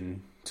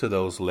open to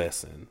those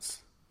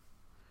lessons.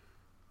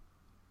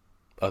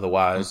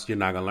 Otherwise, you're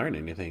not going to learn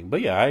anything. But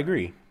yeah, I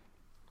agree.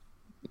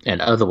 And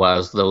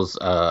otherwise, those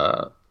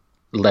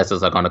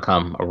lessons are going to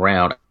come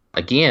around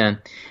again,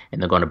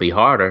 and they're going to be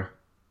harder.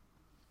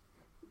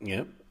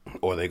 Yep.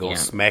 Or they're going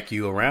to smack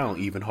you around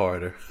even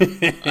harder.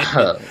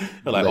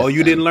 Like, oh,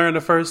 you didn't learn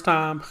the first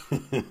time?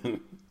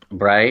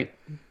 Right.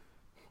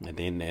 And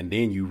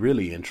then you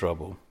really in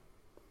trouble.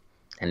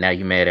 And now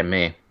you mad at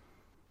me.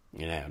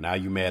 Yeah, now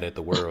you mad at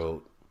the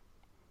world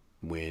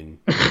when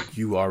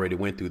you already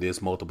went through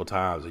this multiple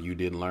times and you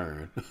didn't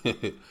learn.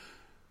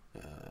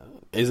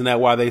 Isn't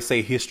that why they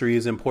say history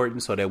is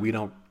important, so that we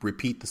don't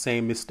repeat the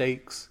same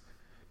mistakes?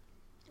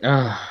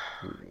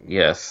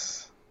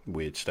 Yes.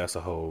 Which that's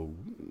a whole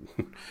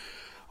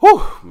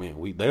whew,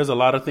 man, there's a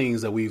lot of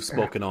things that we've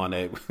spoken on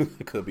that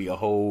could be a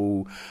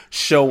whole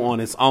show on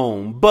its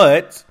own,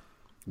 but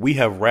we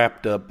have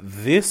wrapped up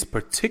this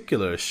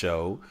particular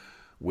show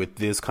with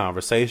this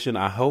conversation.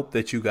 I hope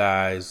that you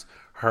guys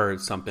heard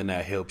something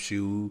that helps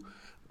you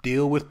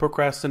deal with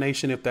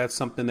procrastination if that's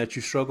something that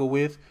you struggle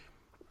with,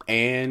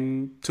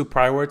 and to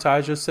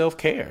prioritize your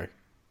self-care.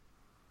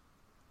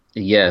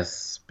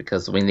 Yes,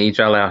 because we need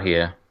y'all out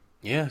here.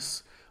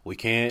 Yes. We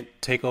can't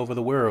take over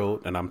the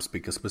world, and I'm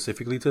speaking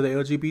specifically to the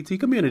LGBT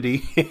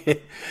community,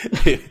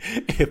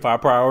 if our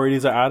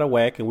priorities are out of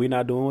whack and we're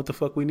not doing what the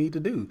fuck we need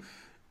to do.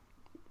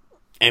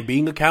 And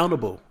being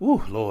accountable.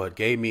 Ooh, Lord,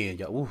 gave me and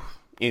y'all.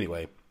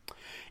 Anyway,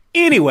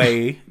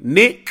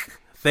 Nick,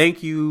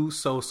 thank you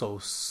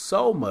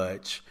so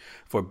much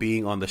for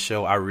being on the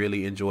show. I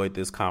really enjoyed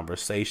this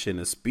conversation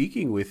and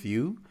speaking with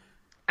you.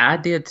 I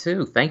did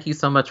too. Thank you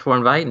so much for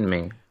inviting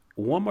me.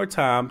 One more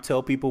time,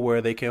 tell people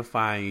where they can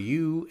find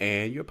you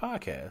and your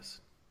podcast.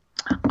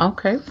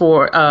 Okay.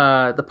 For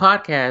the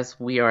podcast,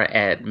 we are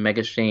at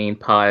Megashine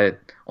Pod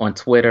on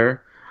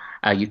Twitter.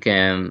 You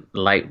can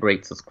like,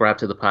 rate, subscribe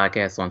to the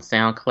podcast on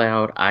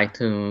SoundCloud,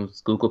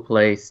 iTunes, Google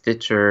Play,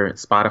 Stitcher,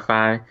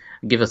 Spotify.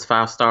 Give us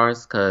 5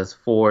 stars because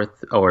 4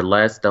 or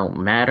less don't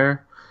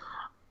matter.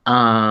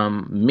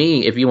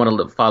 If you want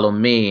to follow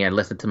me and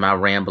listen to my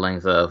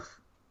ramblings of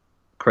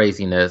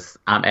craziness,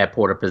 I'm at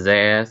Porter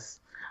Pizzazz.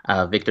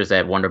 Victor's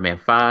at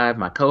Wonderman5,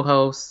 my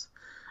co-host.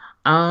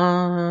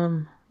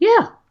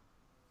 Yeah,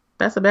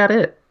 that's about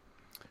it.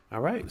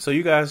 All right. So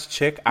you guys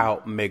check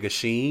out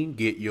Megashine.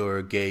 Get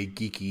your gay,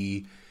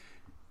 geeky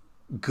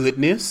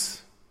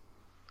goodness.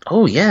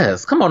 Oh,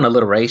 yes. Come on,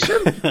 alliteration.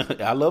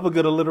 I love a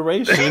good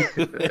alliteration.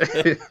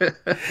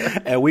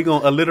 And we're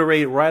going to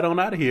alliterate right on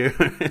out of here.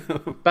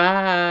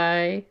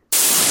 Bye.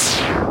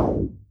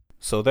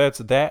 So that's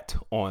that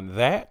on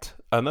that.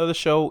 Another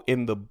show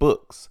in the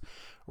books.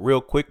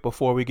 Real quick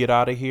before we get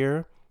out of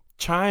here,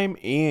 chime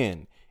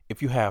in.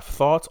 If you have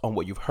thoughts on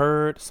what you've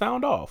heard,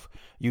 sound off.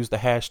 Use the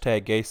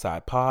hashtag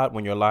GaySidePod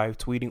when you're live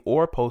tweeting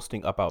or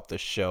posting about the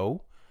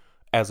show.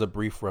 As a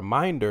brief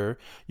reminder,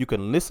 you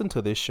can listen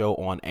to this show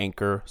on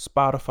Anchor,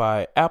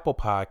 Spotify, Apple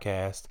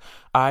Podcasts,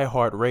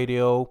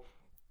 iHeartRadio,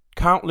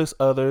 countless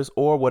others,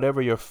 or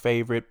whatever your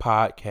favorite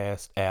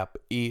podcast app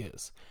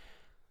is.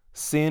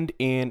 Send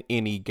in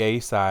any gay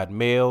side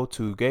mail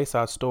to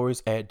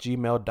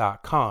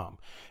gaysidestories@gmail.com.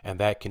 And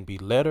that can be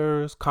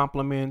letters,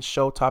 compliments,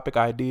 show topic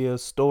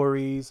ideas,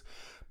 stories,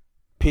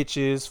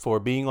 pitches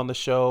for being on the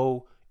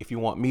show. If you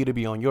want me to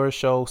be on your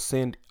show,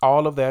 send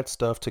all of that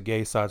stuff to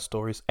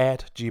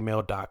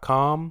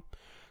gaysidestories@gmail.com.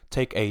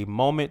 Take a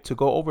moment to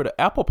go over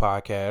to Apple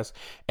Podcasts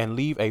and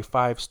leave a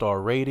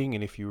 5-star rating.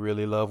 And if you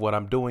really love what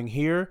I'm doing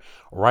here,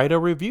 write a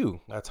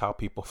review. That's how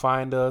people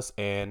find us.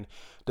 And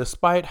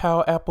despite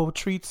how Apple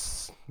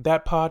treats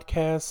that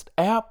podcast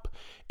app,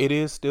 it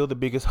is still the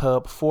biggest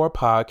hub for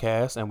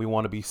podcasts, and we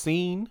want to be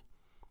seen.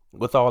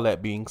 With all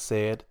that being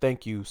said,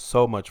 thank you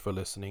so much for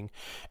listening.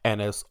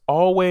 And as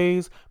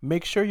always,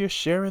 make sure you're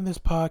sharing this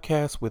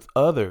podcast with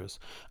others.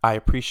 I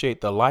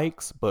appreciate the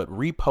likes, but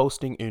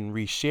reposting and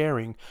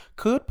resharing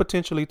could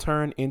potentially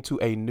turn into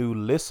a new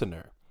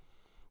listener.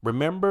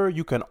 Remember,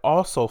 you can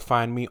also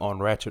find me on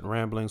Ratchet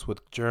Ramblings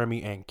with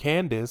Jeremy and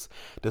Candace,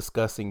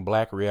 discussing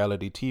Black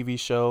reality TV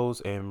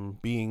shows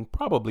and being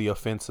probably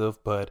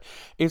offensive, but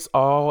it's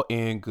all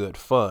in good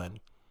fun.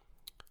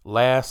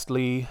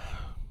 Lastly,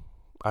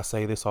 I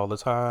say this all the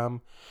time,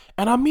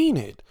 and I mean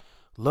it.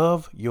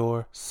 Love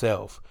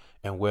yourself.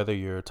 And whether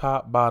you're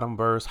top, bottom,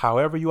 verse,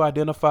 however you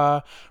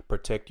identify,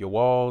 protect your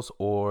walls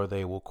or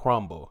they will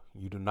crumble.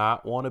 You do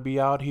not want to be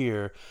out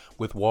here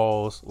with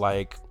walls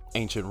like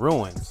ancient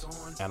ruins.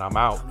 And I'm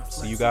out.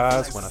 See you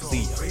guys when I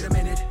see you. Wait a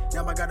minute,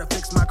 now I gotta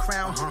fix my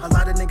crown. A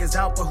lot of niggas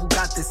out, but who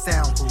got this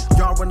sound?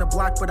 Y'all run the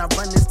block, but I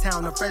run this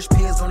town. The fresh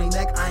pants on their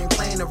neck, I ain't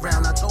playing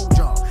around. I told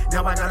y'all,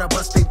 now I gotta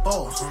bust they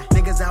balls.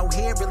 Niggas out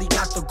here really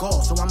got the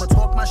gall. So I'ma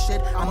talk my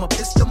shit, I'ma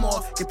piss them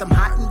off. Get them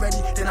hot and ready,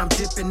 then I'm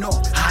dipping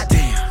off. Hot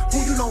damn, who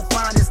you know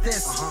fine is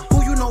this?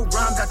 Who you know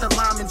rhyme got the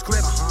lineman's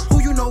grip?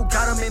 Who you know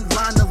got him in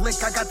line to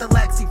lick? I got the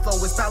laxy flow,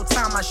 it's about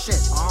time I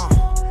shit.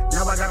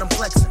 Now I got him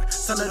flexing.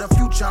 Son of the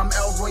future, I'm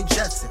Elroy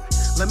Jetson.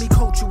 Let me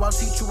coach you, I'll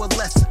teach you a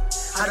lesson.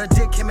 How to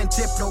dick him and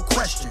dip, no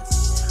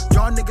questions.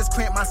 Y'all niggas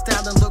cramp my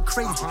style and look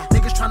crazy.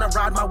 Niggas tryna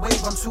ride my wave,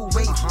 I'm too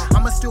wavy.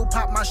 I'ma still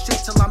pop my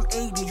shit till I'm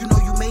 80. You know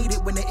you made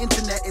it when the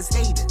internet is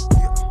hated.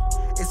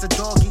 It's a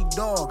dog eat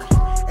dog,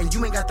 and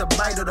you ain't got the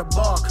bite or the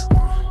bark.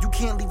 You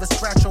can't leave a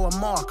scratch or a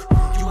mark.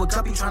 You a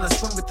guppy tryna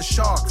swim with the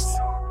sharks.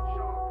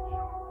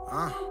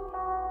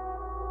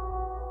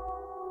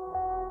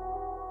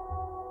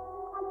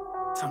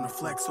 Time to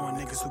flex on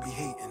niggas who be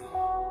hating.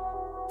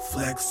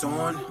 Flex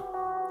on,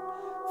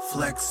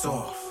 flex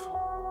off.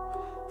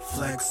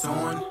 Flex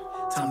on,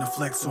 time to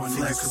flex on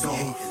niggas who be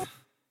hating.